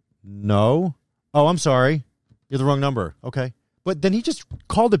 No. Oh, I'm sorry, you're the wrong number. Okay, but then he just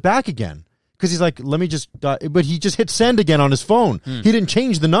called it back again. Because he's like, let me just, but he just hit send again on his phone. He didn't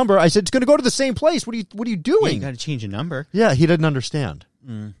change the number. I said, it's going to go to the same place. What are you Yeah, doing? you got to change a number. Yeah, he didn't understand.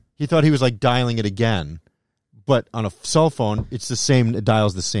 He thought he was like dialing it again, but on a cell phone, it's the same. It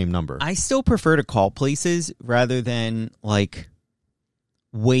dials the same number. I still prefer to call places rather than like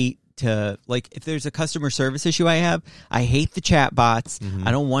wait to like if there's a customer service issue I have. I hate the chat bots. I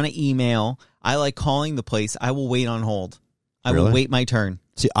don't want to email. I like calling the place. I will wait on hold. I will Really? wait my turn.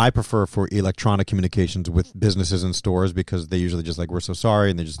 See, I prefer for electronic communications with businesses and stores because they usually just like, we're so sorry,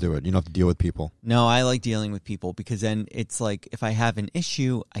 and they just do it. You don't have to deal with people. No, I like dealing with people because then it's like if I have an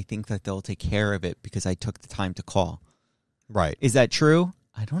issue, I think that they'll take care of it because I took the time to call. Right. Is that true?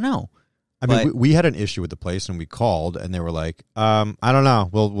 I don't know. I mean, But- we had an issue with the place, and we called, and they were like, I don't know.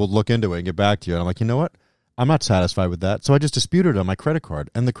 We'll look into it and get back to you. And I'm like, you know what? I'm not satisfied with that. So I just disputed it on my credit card.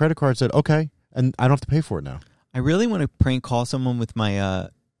 And the credit card said, okay, and I don't have to pay for it now. I really want to prank call someone with my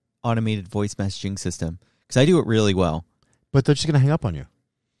automated voice messaging system because I do it really well. But they're just going to hang up on you.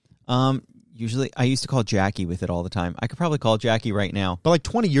 Usually, I used to call Jackie with it all the time. I could probably call Jackie right now. But like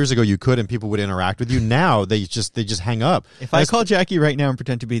 20 years ago, you could, and people would interact with you. Now they just hang up. If I call Jackie right now and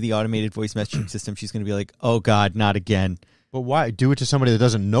pretend to be the automated voice messaging system, she's going to be like, "Oh God, not again." But why do it to somebody that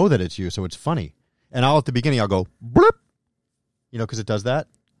doesn't know that it's you? So it's funny. And at the beginning, I'll go blip, because it does that.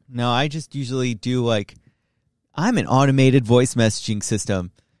 No, I just usually do like, I'm an automated voice messaging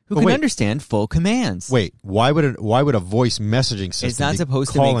system who But can wait. understand full commands. Wait, why would a voice messaging system? It's not be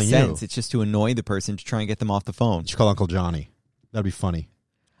supposed to make calling sense. You? It's just to annoy the person to try and get them off the phone. You should call Uncle Johnny. That'd be funny.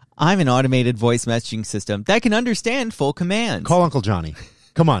 I'm an automated voice messaging system that can understand full commands. Call Uncle Johnny.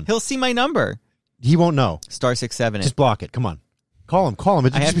 Come on. He'll see my number. He won't know. *671. Just block it. Come on. Call him.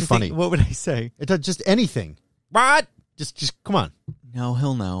 It'd I have just be to funny. think, what would I say? It does just anything. What? Just come on. No,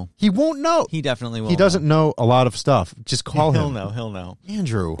 he'll know. He won't know. He definitely will. He doesn't know a lot of stuff. Just call He'll him. know. He'll know.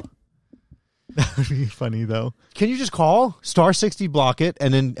 Andrew, That would be funny though. can you just call *60 block it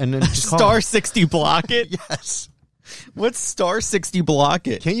and then just call him? *60 block it. Yes. What's *60 block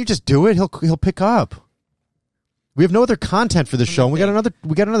it? Can't you just do it? He'll pick up. We have no other content for the show. And we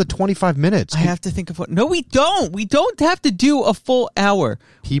got another 25 minutes. I have to think of what. No, we don't. We don't have to do a full hour.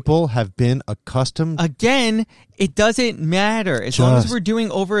 People have been accustomed. Again, it doesn't matter as long as Just- we're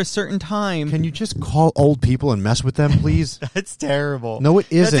doing over a certain time. Can you just call old people and mess with them, please? That's terrible. No, it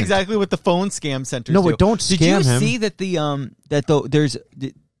isn't. That's exactly what the phone scam centers No, do. but don't Did scam you him. see that there's?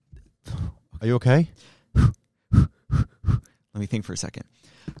 Are you okay? Let me think for a second.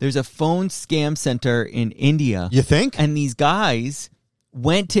 There's a phone scam center in India. You think? And these guys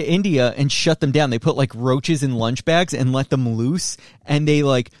went to India and shut them down. They put like roaches in lunch bags and let them loose, and they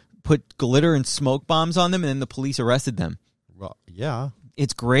like put glitter and smoke bombs on them, and then the police arrested them. Well, yeah,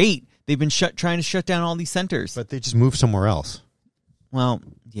 It's great. They've been trying to shut down all these centers. but they just moved somewhere else. Well,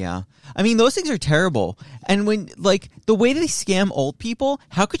 yeah. I mean, those things are terrible. And when, like, the way they scam old people,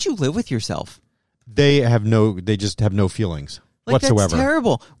 how could you live with yourself? They just have no feelings Like, whatsoever. that's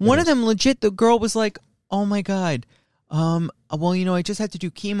terrible. One of them, legit, the girl was like, oh my God. Well, you know, I just had to do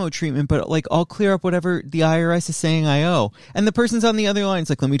chemo treatment, but like, I'll clear up whatever the IRS is saying I owe. And the person's on the other line. It's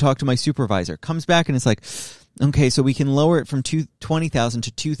like, let me talk to my supervisor. Comes back and it's like, okay, so we can lower it from $20,000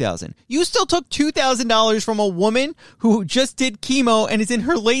 to $2,000. You still took $2,000 from a woman who just did chemo and is in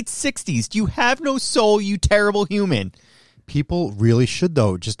her late 60s. You have no soul, you terrible human. People really should,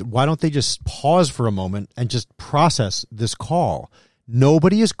 though. Why don't they just pause for a moment and just process this call?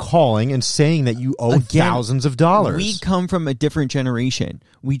 Nobody is calling and saying that you owe thousands of dollars. We come from a different generation.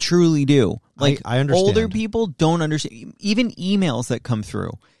 We truly do. Like, I understand. Older people don't understand. Even emails that come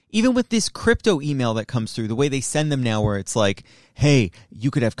through. Even with this crypto email that comes through, the way they send them now where it's like, hey, you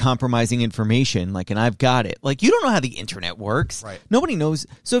could have compromising information, like, and I've got it. Like, you don't know how the internet works. Right. Nobody knows.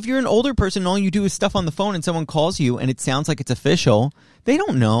 So if you're an older person and all you do is stuff on the phone and someone calls you and it sounds like it's official, they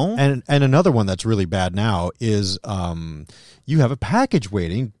don't know. And another one that's really bad now is you have a package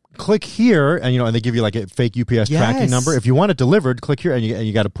waiting. Click here, and and they give you like a fake UPS tracking number. If you want it delivered, click here, and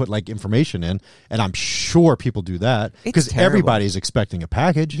you got to put like information in. And I'm sure people do that because everybody's expecting a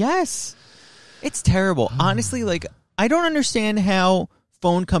package. Yes. It's terrible. Honestly, like, I don't understand how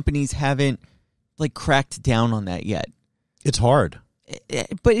phone companies haven't like cracked down on that yet. It's hard.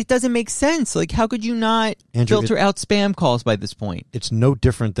 But it doesn't make sense. Like, how could you not filter out spam calls by this point? It's no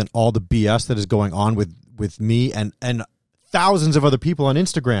different than all the BS that is going on with me and thousands of other people on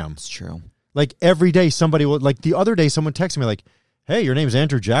Instagram. It's true. Like, every day somebody will, like, the other day someone texted me like, hey, your name's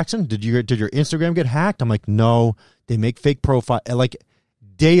Andrew Jackson. Did your Instagram get hacked? I'm like, no, they make fake profile. Like,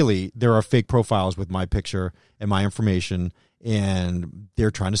 daily there are fake profiles with my picture and my information, and they're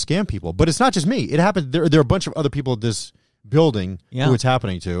trying to scam people. But it's not just me. It happened. There are a bunch of other people at this building who it's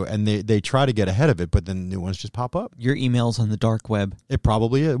happening to, and they try to get ahead of it, but then new ones just pop up. Your email's on the dark web. It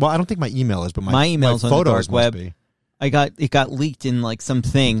probably is. Well, I don't think my email is, but my email's my on the photos dark web. must be. It got leaked in like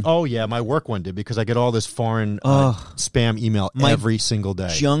something. Oh yeah, my work one did, because I get all this foreign spam email every single day.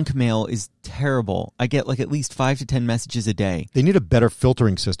 Junk mail is terrible. I get like at least 5 to 10 messages a day. They need a better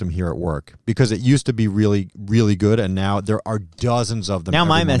filtering system here at work, because it used to be really, really good, and now there are dozens of them. Now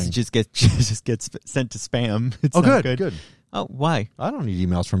my morning. messages just get sent to spam. It's Oh, not good. Oh, why? I don't need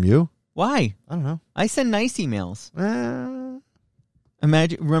emails from you. Why? I don't know. I send nice emails.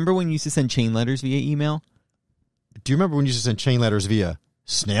 Remember when you used to send chain letters via email? Do you remember when you used to send chain letters via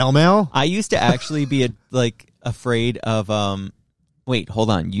snail mail? I used to actually be afraid of wait, hold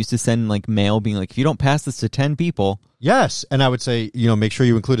on. You used to send like mail being like, if you don't pass this to 10 people. Yes, and I would say, make sure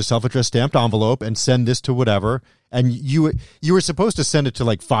you include a self-addressed stamped envelope and send this to whatever. And you were supposed to send it to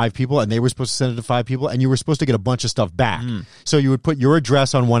like 5 people, and they were supposed to send it to 5 people, and you were supposed to get a bunch of stuff back. So you would put your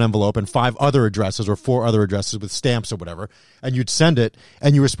address on one envelope and 5 other addresses or 4 other addresses with stamps or whatever, and you'd send it,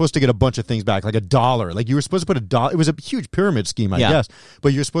 and you were supposed to get a bunch of things back, like $1. Like, you were supposed to put $1. It was a huge pyramid scheme, I guess.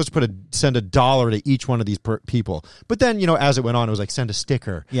 But you were supposed to send $1 to each one of these people. But then, as it went on, it was like, send a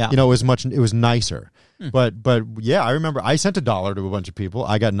sticker. Yeah. It was nicer. But yeah, I remember I sent $1 to a bunch of people.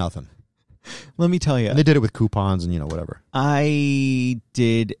 I got nothing. Let me tell you. And they did it with coupons and whatever. I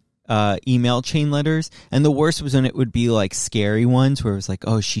did email chain letters, and the worst was when it would be like scary ones where it was like,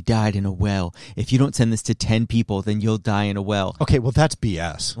 oh, she died in a well. If you don't send this to 10 people, then you'll die in a well. Okay, well, that's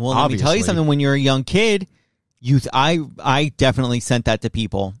BS. Well, let me tell you something. When you're a young kid, I definitely sent that to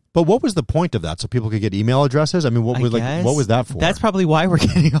people. But what was the point of that? So people could get email addresses? I mean, what was that for? That's probably why we're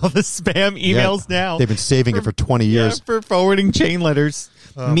getting all the spam emails now. They've been saving it for 20 years. Yeah, for forwarding chain letters.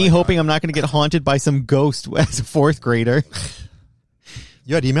 Me hoping I'm not going to get haunted by some ghost as a 4th grader.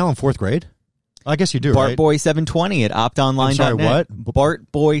 You had email in 4th grade? I guess you do, right? BartBoy720 at optonline.net. I'm sorry, what?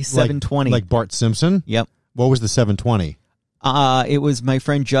 BartBoy720. Like Bart Simpson? Yep. What was the 720? It was my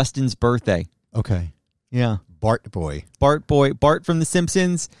friend Justin's birthday. Okay. Yeah. Bart from The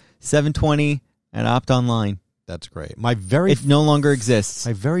Simpsons, 720 at OptOnline. That's great. It no longer exists.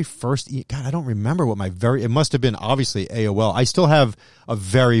 My very first... God, I don't remember what it must have been, obviously, AOL. I still have a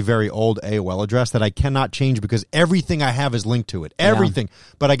very, very old AOL address that I cannot change because everything I have is linked to it. Everything.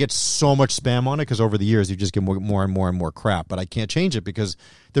 Yeah. But I get so much spam on it because over the years, you just get more and more and more crap. But I can't change it because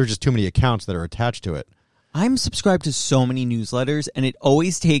there are just too many accounts that are attached to it. I'm subscribed to so many newsletters, and it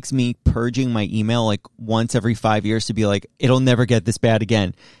always takes me purging my email like once every 5 years to be like, it'll never get this bad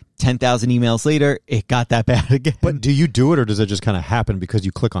again. 10,000 emails later, it got that bad again. But do you do it, or does it just kind of happen because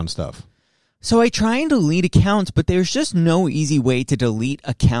you click on stuff? So I try and delete accounts, but there's just no easy way to delete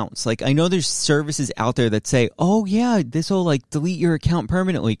accounts. Like, I know there's services out there that say, oh yeah, this will like delete your account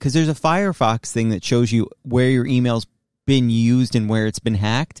permanently, because there's a Firefox thing that shows you where your email's been used and where it's been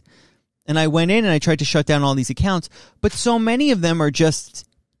hacked. And I went in and I tried to shut down all these accounts, but so many of them are just,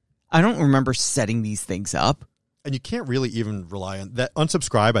 I don't remember setting these things up. And you can't really even rely on that.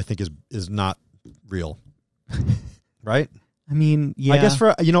 Unsubscribe, I think, is not real, right? I mean, yeah. I guess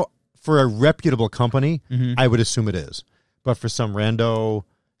for a reputable company, I would assume it is. But for some rando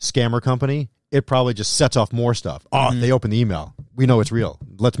scammer company, it probably just sets off more stuff. Oh, they open the email. We know it's real.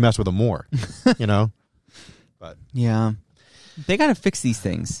 Let's mess with them more. But yeah. They got to fix these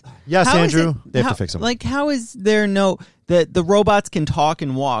things. yes, How is Andrew, it- they have how- to fix them. Like, how is there no the robots can talk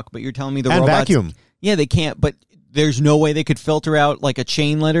and walk, but you're telling me the And robots vacuum. Yeah, they can't. But there's no way they could filter out like a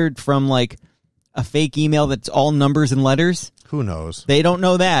chain letter from like a fake email that's all numbers and letters. Who knows? They don't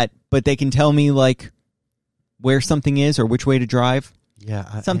know that, but they can tell me like where something is or which way to drive.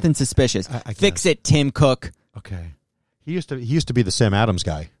 Yeah, Something suspicious. I Fix guess. it, Tim Cook. Okay, he used to be the Sam Adams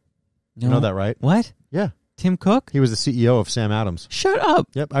guy. You know that, right? What? Yeah, Tim Cook? he was the CEO of Sam Adams. Shut up.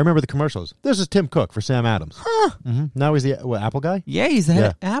 Yep, I remember the commercials. This is Tim Cook for Sam Adams. Huh. Now he's the Apple guy. Yeah, he's the head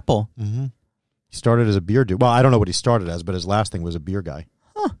of Apple. He started as a beer dude. Well, I don't know what he started as, but his last thing was a beer guy.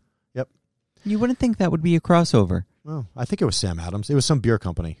 Huh. Yep. You wouldn't think that would be a crossover. Well, I think it was Sam Adams. It was some beer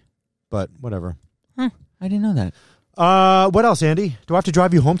company, but whatever. Huh. I didn't know that. What else, Andy? Do I have to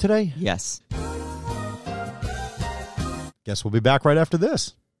drive you home today? Yes. Guess we'll be back right after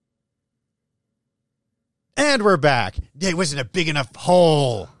this. And we're back. It wasn't a big enough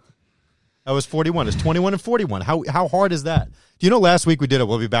hole. That was 41. It's 21 and 41. How hard is that? Do you know last week we did it?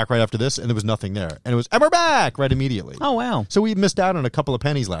 We'll be back right after this, and there was nothing there. And it was, and we're back right immediately. Oh, wow. So we missed out on a couple of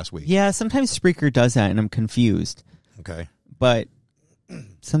pennies last week. Yeah, sometimes Spreaker does that, and I'm confused. Okay. But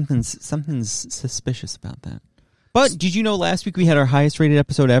something's suspicious about that. But did you know last week we had our highest rated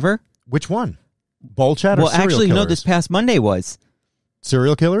episode ever? Which one? Bowl chat or Well, serial actually, killers? no, this past Monday was.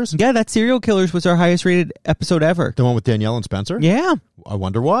 Serial killers? Yeah, that Serial Killers was our highest rated episode ever. The one with Danielle and Spencer? Yeah. I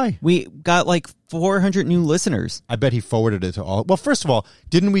wonder why. We got like 400 new listeners. I bet he forwarded it to all. Well, first of all,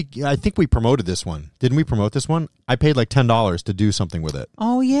 didn't we? I think we promoted this one. Didn't we promote this one? I paid like $10 to do something with it.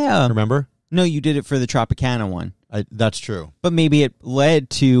 Oh, yeah. Remember? No, you did it for the Tropicana one. That's true. But maybe it led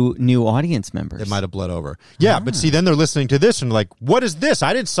to new audience members. It might have bled over. Yeah, but see, then they're listening to this and like, what is this?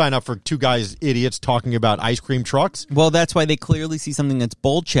 I didn't sign up for two guys idiots talking about ice cream trucks. Well, that's why they clearly see something that's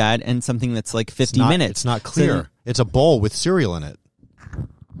bold chat and something that's like 50 minutes. It's not clear. It's a bowl with cereal in it.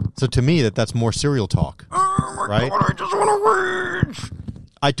 So to me, that's more cereal talk. Right? God, I just want to rage.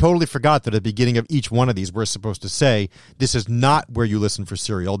 I totally forgot that at the beginning of each one of these, we're supposed to say, this is not where you listen for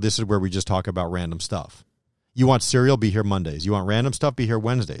cereal. This is where we just talk about random stuff. You want cereal? Be here Mondays. You want random stuff? Be here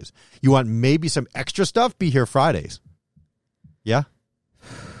Wednesdays. You want maybe some extra stuff? Be here Fridays. Yeah?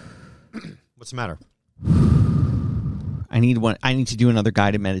 What's the matter? I need to do another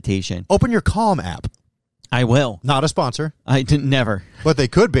guided meditation. Open your Calm app. I will. Not a sponsor, I didn't never. but they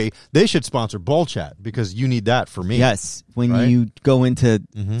could be. They should sponsor Bowl Chat because you need that for me. Yes, when Right? you go into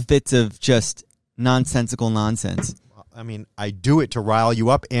fits of just nonsensical nonsense. I mean, I do it to rile you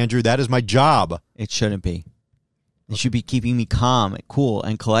up, Andrew. That is my job. It shouldn't be. It should be keeping me calm, cool,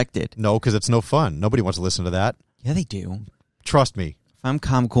 and collected. No, because it's no fun. Nobody wants to listen to that. Yeah, they do. Trust me. If I'm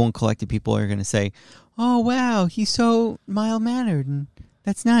calm, cool, and collected, people are going to say, "Oh, wow, he's so mild-mannered, and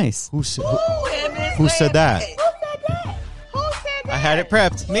that's nice." Who said that? I had it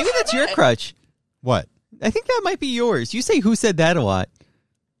prepped. Maybe that's your crutch. What? I think that might be yours. You say "who said that" a lot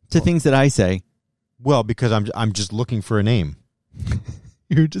to things that I say. Well, because I'm just looking for a name.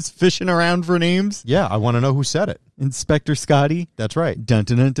 You're just fishing around for names. Yeah, I want to know who said it. Inspector Scotty. That's right. Dun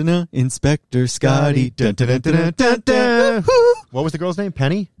dun dun dun dun. Inspector Scotty. Dun dun dun dun dun dun. What was the girl's name?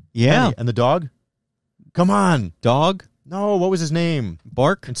 Penny? Yeah. Penny. And the dog? Come on. Dog. No, what was his name?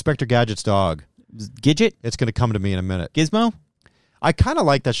 Bark. Inspector Gadget's dog. Gidget. It's going to come to me in a minute. Gizmo. I kind of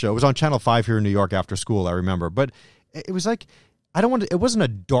like that show. It was on Channel 5 here in New York after school, I remember. But it was like, it wasn't a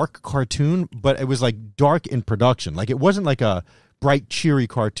dark cartoon, but it was like dark in production. Like it wasn't like a bright, cheery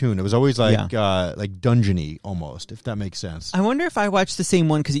cartoon. It was always like dungeony almost, if that makes sense. I wonder if I watched the same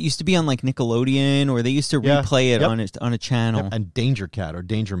one because it used to be on like Nickelodeon, or they used to replay it on a channel. Yep. And Danger Cat or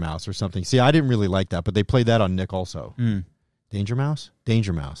Danger Mouse or something. See, I didn't really like that, but they played that on Nick also. Danger Mouse?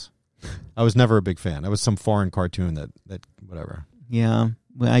 Danger Mouse. I was never a big fan. That was some foreign cartoon that whatever. Yeah.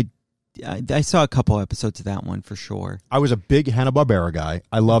 Well, I saw a couple episodes of that one for sure. I was a big Hanna-Barbera guy.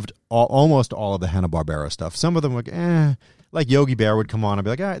 I loved almost all of the Hanna-Barbera stuff. Some of them were like Yogi Bear would come on and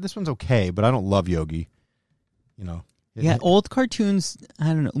be like, this one's okay, but I don't love Yogi. You know. Yeah, old cartoons, I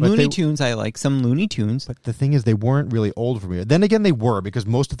don't know. Looney Tunes, I like some Looney Tunes. But the thing is, they weren't really old for me. Then again, they were, because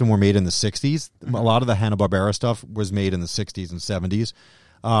most of them were made in the 60s. A lot of the Hanna-Barbera stuff was made in the 60s and 70s.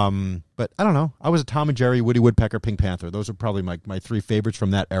 But I don't know. I was a Tom and Jerry, Woody Woodpecker, Pink Panther. Those are probably my three favorites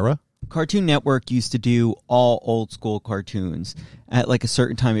from that era. Cartoon Network used to do all old school cartoons at like a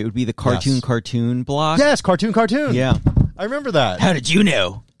certain time. It would be the cartoon block. Yes, cartoon. Yeah. I remember that. How did you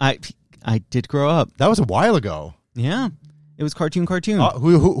know? I did grow up. That was a while ago. Yeah. It was cartoon.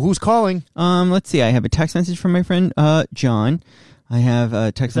 Who's calling? Let's see. I have a text message from my friend John. I have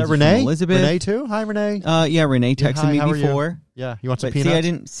a text message Renee? from Elizabeth. Renee too? Hi, Renee. Yeah, Renee texted me before. Yeah, you want some But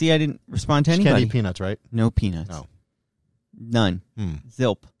peanuts? I didn't respond to She anybody. can't eat peanuts, right? No peanuts. No. None.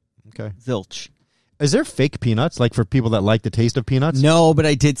 Zilp. Okay. Zilch. Is there fake peanuts, like for people that like the taste of peanuts? No, but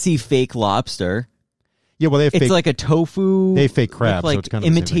I did see fake lobster. Yeah, well, they have It's fake. like a tofu. They have fake crab, with, like, so it's kind of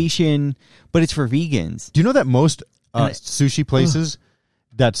the same thing. imitation, but it's for vegans. Do you know that most And sushi places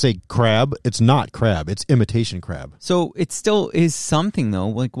that say crab, it's not crab, it's imitation crab. So it still is something, though.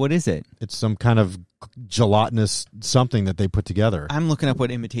 Like, what is it? It's some kind of gelatinous something that they put together. I'm looking up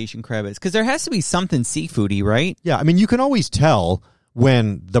what imitation crab is, because there has to be something seafoody, right? Yeah, I mean, you can always tell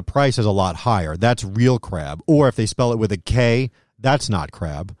when the price is a lot higher. That's real crab. Or if they spell it with a K, that's not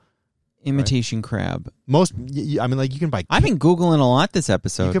crab. Imitation crab. Most, I mean, like you can buy. I've been Googling a lot this You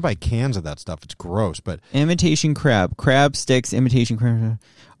episode. can buy cans of that stuff. It's gross, but Imitation crab. Crab sticks, imitation crab.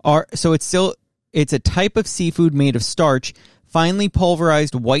 So it's a type of seafood made of starch, finely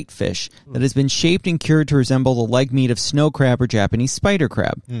pulverized white fish that has been shaped and cured to resemble the leg meat of snow crab or Japanese spider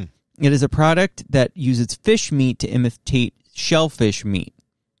crab. It is a product that uses fish meat to imitate shellfish meat.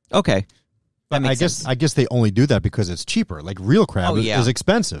 Okay. That makes sense. I guess they only do that because it's cheaper. Like real crab is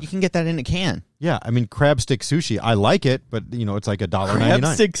expensive. You can get that in a can. Yeah, I mean crab stick sushi. I like it, but it's like $1.99. Crab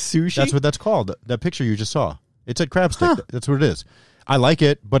stick sushi? That's what that's called. That picture you just saw. It said crab stick. That's what it is. I like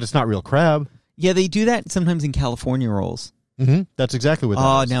it, but it's not real crab. Yeah, they do that sometimes in California rolls. Mm-hmm. That's exactly what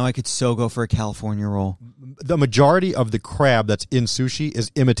that is. Now I could so go for a California roll. The majority of the crab that's in sushi is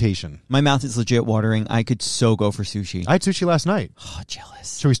imitation. My mouth is legit watering. I could so go for sushi. I had sushi last night. Oh,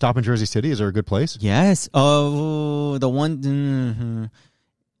 jealous. Should we stop in Jersey City? Is there a good place? Yes. Oh, the one.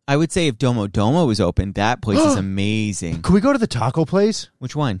 I would say if Domo Domo was open, that place is amazing. Could we go to the taco place?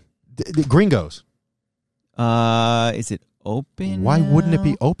 Which one? The Gringos. Is it open? Why wouldn't it now?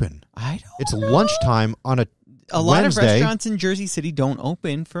 be open? I don't It's know. lunchtime on a lot Wednesday. of restaurants in Jersey City don't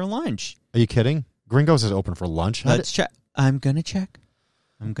open for lunch. Are you kidding? Gringos is open for lunch. Let's check. I'm gonna check.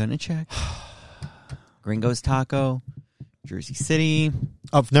 Gringo's Taco, Jersey City.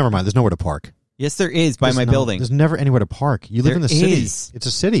 Oh, never mind. There's nowhere to park. Yes, there is by my building. There's never anywhere to park. You live There in the city. is. It's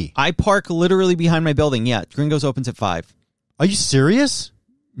a city. I park literally behind my building. Yeah, Gringo's opens at 5. Are you serious?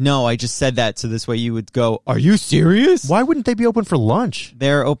 No, I just said that so this way you would go, are you serious? Why wouldn't they be open for lunch?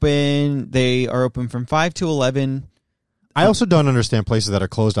 They're open. They are open from 5 to 11. I also don't understand places that are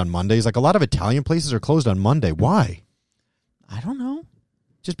closed on Mondays. Like a lot of Italian places are closed on Monday. Why? I don't know.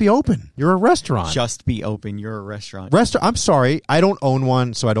 Just be open. You're a restaurant. Just be open. You're a restaurant. I'm sorry. I don't own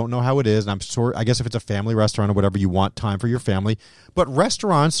one, so I don't know how it is. And I'm sorry. I guess if it's a family restaurant or whatever, you want time for your family. But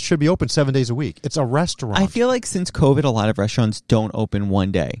restaurants should be open 7 days a week. It's a restaurant. I feel like since COVID, a lot of restaurants don't open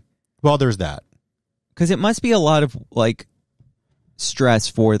one day. Well, there's that. Because it must be a lot of, like, stress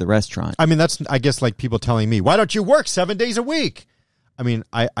for the restaurant. I mean, that's, I guess, like people telling me, why don't you work 7 days a week? I mean,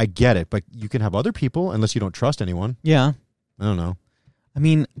 I get it, but you can have other people unless you don't trust anyone. Yeah. I don't know. I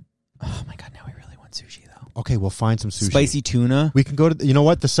mean, oh my God, now I really want sushi, though. Okay, we'll find some sushi. Spicy tuna. We can go to, you know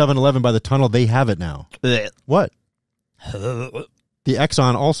what? The 7-Eleven by the tunnel, they have it now. What? The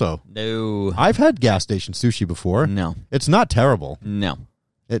Exxon also. No. I've had gas station sushi before. No. It's not terrible. No.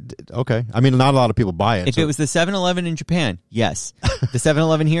 Okay. I mean, not a lot of people buy it. If it was the 7-Eleven in Japan, yes. The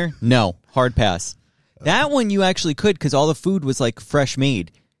 7-Eleven here, no. Hard pass. That one you actually could because all the food was like fresh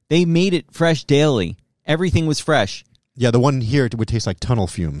made. They made it fresh daily. Everything was fresh. Yeah, the one here would taste like tunnel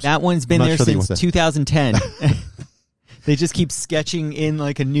fumes. That one's been I'm there not sure they since want that. 2010. They just keep sketching in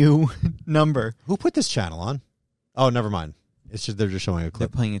like a new number. Who put this channel on? Oh, never mind. It's just they're just showing a They're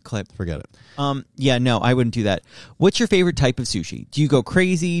clip. playing a clip. Forget it. Yeah, no, I wouldn't do that. What's your favorite type of sushi? Do you go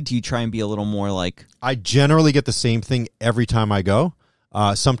crazy? Do you try and be a little more like... I generally get the same thing every time I go.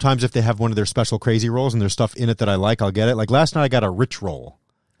 Sometimes if they have one of their special crazy rolls and there's stuff in it that I like, I'll get it. Like last night I got a rich roll.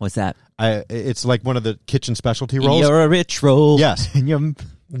 What's that? It's like one of the kitchen specialty rolls. You're a rich roll. Yes. And you're...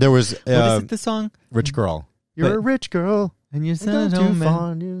 There was what is it, the song? Rich Girl. You're a rich girl. And you're Don't so too man.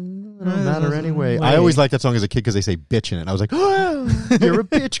 fond. it don't matter anyway. I always liked that song as a kid because they say bitch in it. I was like, oh, you're a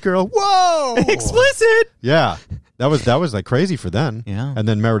bitch, girl. Whoa. Explicit. Yeah. That was like crazy for then. Yeah. And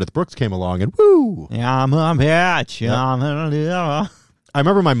then Meredith Brooks came along and woo. Yeah, I'm a bitch. Yeah. I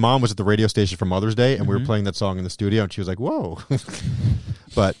remember my mom was at the radio station for Mother's Day and we were playing that song in the studio and she was like, whoa.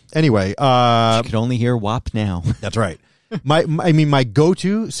 But anyway, You could only hear WAP now. that's right. My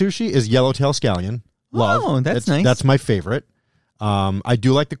go-to sushi is yellowtail scallion. Love. Oh, that's nice. That's my favorite. I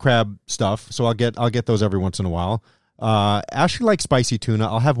do like the crab stuff, so I'll get those every once in a while. Ashley likes spicy tuna.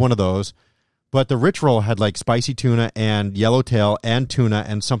 I'll have one of those. But the Rich Roll had like spicy tuna and yellowtail and tuna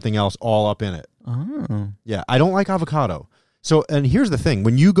and something else all up in it. Oh. Yeah, I don't like avocado. So, and here's the thing.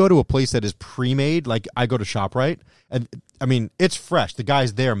 When you go to a place that is pre-made, like I go to ShopRite, and I mean, it's fresh. The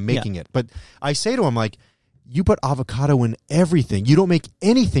guy's there making it. But I say to him, like, you put avocado in everything. You don't make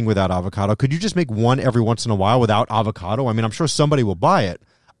anything without avocado. Could you just make one every once in a while without avocado? I mean, I'm sure somebody will buy it.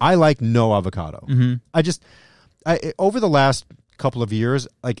 I like no avocado. Over the last couple of years,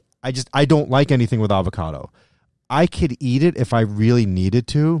 like, I don't like anything with avocado. I could eat it if I really needed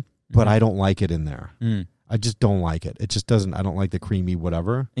to, but I don't like it in there. I just don't like it. It just doesn't. I don't like the creamy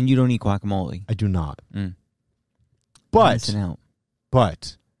whatever. And you don't eat guacamole. I do not. Missing out.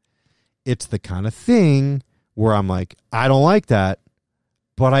 But it's the kind of thing where I'm like, I don't like that,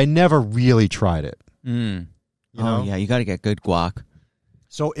 but I never really tried it. You know? Yeah, you got to get good guac.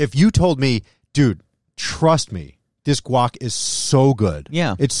 So if you told me, dude, trust me, this guac is so good.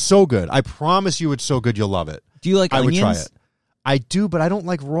 Yeah. It's so good. I promise you it's so good you'll love it. Do you like onions? I would try it. I do, but I don't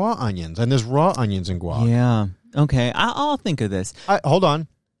like raw onions, and there's raw onions in guac. Yeah. Okay, I'll think of this. Hold on.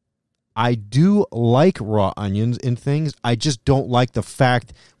 I do like raw onions in things. I just don't like the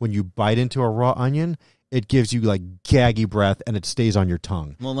fact when you bite into a raw onion, it gives you like gaggy breath and it stays on your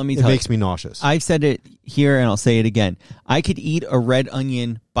tongue. Well, let me It tell you. makes me nauseous. I've said it here and I'll say it again. I could eat a red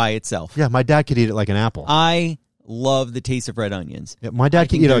onion by itself. Yeah, my dad could eat it like an apple. I love the taste of red onions. Yeah, my dad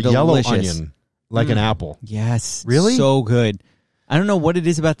could think eat a they're yellow delicious. onion like an apple. Yes. Really? So good. I don't know what it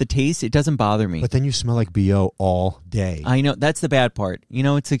is about the taste. It doesn't bother me. But then you smell like BO all day. I know. That's the bad part. You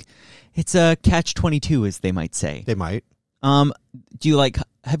know, it's a catch-22, as they might say. They might. Do you like,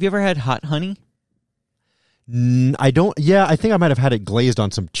 have you ever had hot honey? I don't. Yeah, I think I might have had it glazed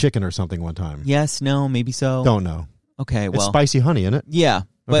on some chicken or something one time. Yes, no, maybe so. Don't know. Okay, It's well. spicy honey, isn't it? Yeah,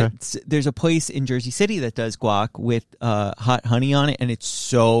 but Okay. there's a place in Jersey City that does guac with hot honey on it, and it's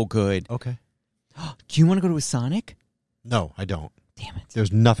so good. Okay. Do you want to go to a Sonic? No, I don't. Damn it.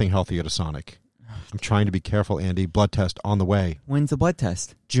 There's nothing healthy at a Sonic. I'm trying to be careful, Andy. Blood test on the way. When's the blood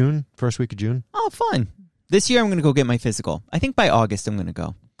test? June, first week of June. Oh, fun. This year I'm going to go get my physical. I think by August I'm going to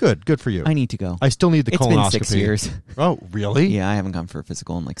go. Good for you. I need to go. I still need the It's colonoscopy. been 6 years. Oh, really? Yeah, I haven't gone for a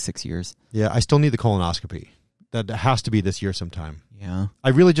physical in like 6 years. Yeah, I still need the colonoscopy. That has to be this year sometime. Yeah. I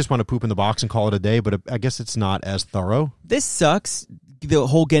really just want to poop in the box and call it a day, but I guess it's not as thorough. This sucks, the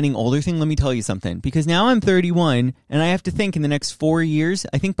whole getting older thing. Let me tell you something. Because now I'm 31, and I have to think in the next 4 years,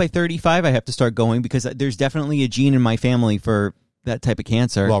 I think by 35 I have to start going because there's definitely a gene in my family for that type of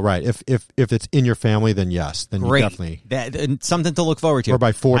cancer. Well, right. If it's in your family, then yes. Then Great. you definitely. And something to look forward to. Or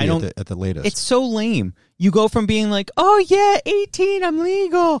by 40 I don't- at the latest. It's so lame. You go from being like, oh, yeah, 18, I'm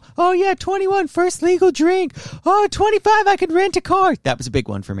legal. Oh, yeah, 21, first legal drink. Oh, 25, I could rent a car. That was a big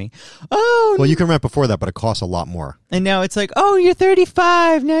one for me. Oh, well, you can rent before that, but it costs a lot more. and now it's like, oh, you're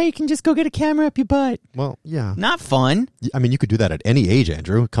 35. Now you can just go get a camera up your butt. Well, yeah. Not fun. I mean, you could do that at any age,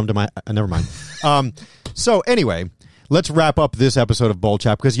 Andrew. Come to my... never mind. So anyway, let's wrap up this episode of Bold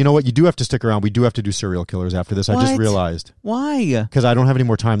Chat because you know what? You do have to stick around. We do have to do serial killers after this. I just What? realized. Why? Because I don't have any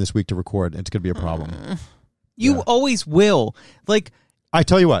more time this week to record. It's going to be a problem. You Yeah. always will. Like, I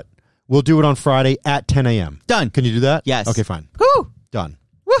tell you what. We'll do it on Friday at 10 a.m. done. Can you do that? Yes. Okay, fine. Woo! Done.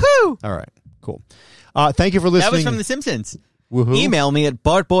 Woohoo! All right. Cool. Thank you for listening. That was from The Simpsons. Woohoo. Email me at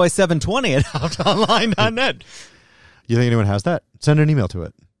bartboy720@optonline.net. You think anyone has that? Send an email to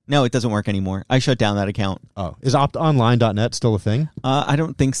it. No, it doesn't work anymore. I shut down that account. Oh, is optonline.net still a thing? I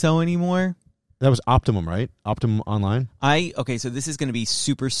don't think so anymore. That was Optimum, right? Optimum Online? Okay, so this is going to be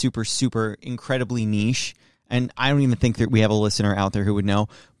super, super, super incredibly niche, and I don't even think that we have a listener out there who would know,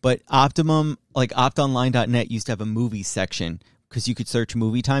 but Optimum, like optonline.net used to have a movie section because you could search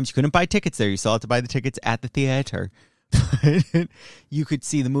movie times. You couldn't buy tickets there. You still had to buy the tickets at the theater. You could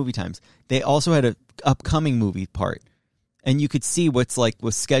see the movie times. They also had a upcoming movie part, and you could see what's like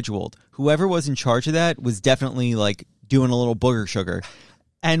was scheduled. Whoever was in charge of that was definitely like doing a little booger sugar.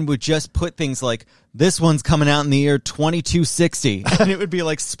 And would just put things like, this one's coming out in the year 2260. And it would be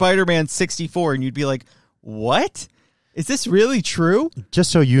like Spider-Man 64. And you'd be like, what? Is this really true?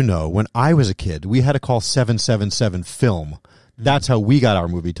 Just so you know, when I was a kid, we had to call 777 Film. That's how we got our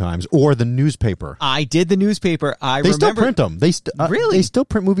movie times, or the newspaper. I did the newspaper. They still print them. Really? They still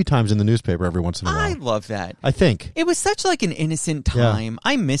print movie times in the newspaper every once in a while. I love that. I think. It was such like an innocent time.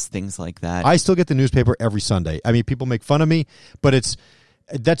 I miss things like that. I still get the newspaper every Sunday. I mean, people make fun of me, but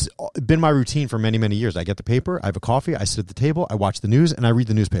that's been my routine for many, many years. I get the paper, I have a coffee, I sit at the table, I watch the news, and I read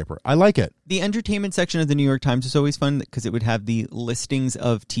the newspaper. I like it. The entertainment section of the New York Times is always fun because it would have the listings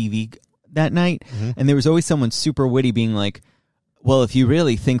of TV that night, and there was always someone super witty being like, well, if you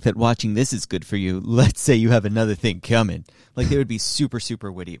really think that watching this is good for you, let's say you have another thing coming. Like, they would be super,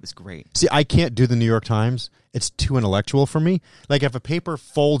 super witty. It was great. See, I can't do the New York Times. It's too intellectual for me. Like, if a paper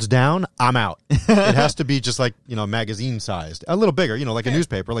folds down, I'm out. It has to be just like, magazine-sized. A little bigger, like a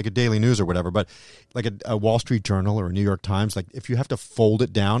newspaper, like a Daily News or whatever. But like a Wall Street Journal or a New York Times, like, if you have to fold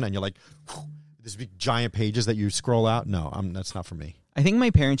it down and you're like, these big giant pages that you scroll out, no, that's not for me. I think my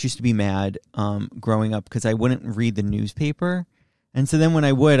parents used to be mad growing up because I wouldn't read the newspaper. And so then when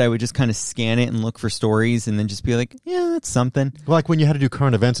I would just kind of scan it and look for stories and then just be like, yeah, that's something. Well, like when you had to do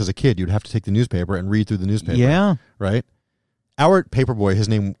current events as a kid, you'd have to take the newspaper and read through the newspaper. Yeah. Right? Our paperboy, his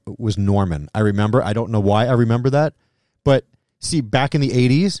name was Norman. I remember. I don't know why I remember that. But see, back in the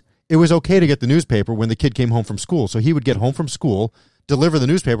 80s, it was okay to get the newspaper when the kid came home from school. So he would get home from school, deliver the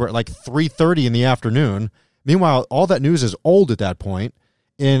newspaper at like 3:30 in the afternoon. Meanwhile, all that news is old at that point.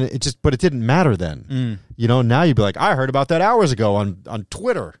 And but it didn't matter then. Now you'd be like, I heard about that hours ago on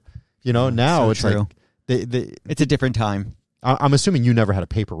Twitter. Now so it's true. Like, it's a different time. I'm assuming you never had a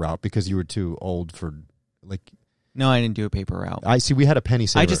paper route because you were too old for like. No, I didn't do a paper route. I see. We had a penny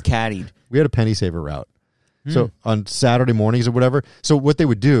saver. I just caddied. We had a penny saver route. So on Saturday mornings or whatever. So what they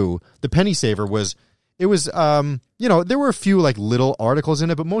would do, the penny saver was. It was, there were a few like little articles in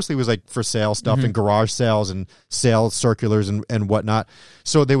it, but mostly it was like for sale stuff and garage sales and sales circulars and whatnot.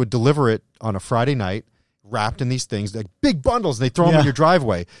 So they would deliver it on a Friday night, wrapped in these things, like big bundles, and they throw them in your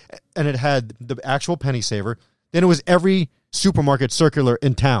driveway. And it had the actual penny saver. Then it was every supermarket circular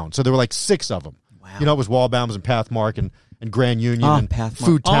in town. So there were like 6 of them. Wow. It was Walbaum's and Pathmark and Grand Union and Pathmark.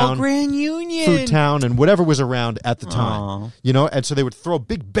 Food Town. Grand Union. Food Town and whatever was around at the time. And so they would throw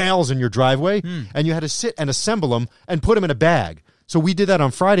big bales in your driveway and you had to sit and assemble them and put them in a bag. So we did that on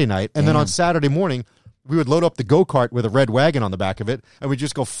Friday night. And then on Saturday morning, we would load up the go-kart with a red wagon on the back of it and we'd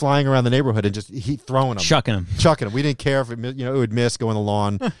just go flying around the neighborhood and just throwing them. Chucking them. We didn't care if it would miss, go on the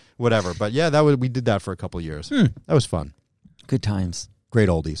lawn, whatever. But yeah, we did that for a couple of years. That was fun. Good times. Great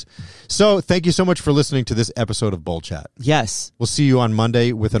oldies. So thank you so much for listening to this episode of Bull Chat. Yes. We'll see you on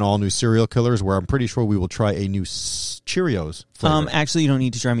Monday with an all-new Serial Killers, where I'm pretty sure we will try a new Cheerios flavor. Actually, you don't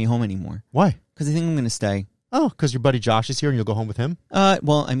need to drive me home anymore. Why? Because I think I'm going to stay. Oh, because your buddy Josh is here and you'll go home with him?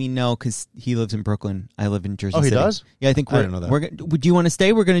 Well, I mean, no, because he lives in Brooklyn. I live in Jersey City. Oh, he does? Yeah, I think I didn't know that. Do you want to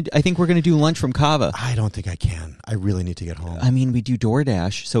stay? I think we're going to do lunch from Kava. I don't think I can. I really need to get home. I mean, we do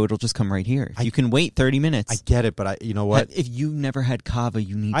DoorDash, so it'll just come right here. You can wait 30 minutes. I get it, but you know what? If you've never had Kava,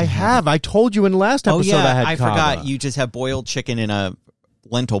 you need to I have. I told you in the last episode I had Kava. I forgot. You just have boiled chicken in a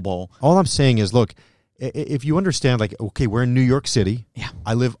lentil bowl. All I'm saying is, look, if you understand, like, okay, we're in New York City. Yeah.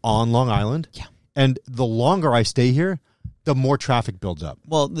 I live on Long Island. Yeah. And the longer I stay here, the more traffic builds up.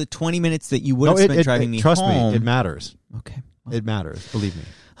 Well, the 20 minutes that you would have spent driving me home. Trust me, it matters. Okay. Well, it matters. Believe me.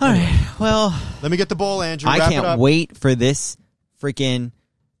 All right. Well, let me get the bowl, Andrew. I Wrap it can't up. wait for this freaking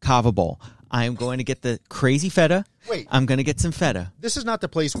Kava bowl. I'm going to get the crazy feta. Wait. I'm going to get some feta. This is not the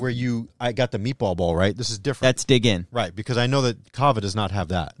place where I got the meatball bowl, right? This is different. That's Dig In. Right, because I know that Kava does not have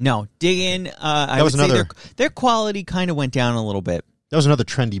that. No, Dig In. That was another. Their quality kind of went down a little bit. That was another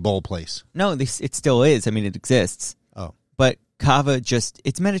trendy bowl place. No, it still is. I mean, it exists. Oh. But Kava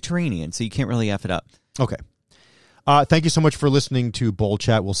it's Mediterranean, so you can't really F it up. Okay. Thank you so much for listening to Bowl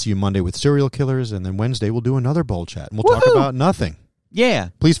Chat. We'll see you Monday with Serial Killers, and then Wednesday we'll do another Bowl Chat. And we'll talk about nothing. Yeah.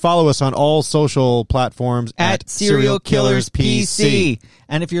 Please follow us on all social platforms at Serial Killers PC.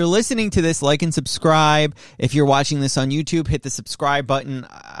 And if you're listening to this, like and subscribe. If you're watching this on YouTube, hit the subscribe button.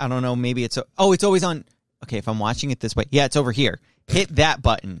 I don't know, maybe it's always on. Okay, if I'm watching it this way. Yeah, it's over here. Hit that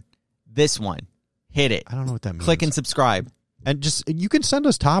button. This one. Hit it. I don't know what that means. Click and subscribe. And you can send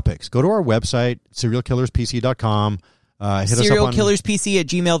us topics. Go to our website, serialkillerspc.com. Hit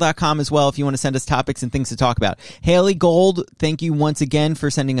serialkillerspc@gmail.com as well if you want to send us topics and things to talk about. Haley Gold, thank you once again for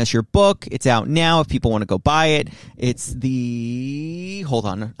sending us your book. It's out now if people want to go buy it. It's hold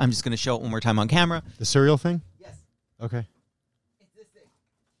on, I'm just going to show it one more time on camera. The cereal thing? Yes. Okay. It's this thing.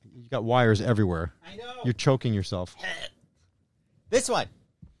 You got wires everywhere. I know. You're choking yourself. This one.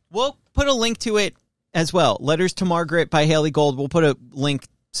 We'll put a link to it as well. Letters to Margaret by Haley Gold. We'll put a link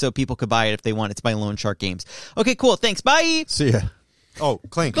so people could buy it if they want. It's by Lone Shark Games. Okay, cool. Thanks. Bye. See ya. Oh,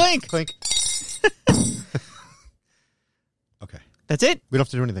 clink. Clink. Clink. Okay. That's it. We don't have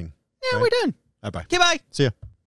to do anything. Yeah, Right. we're done. Bye bye. Okay, bye. See ya.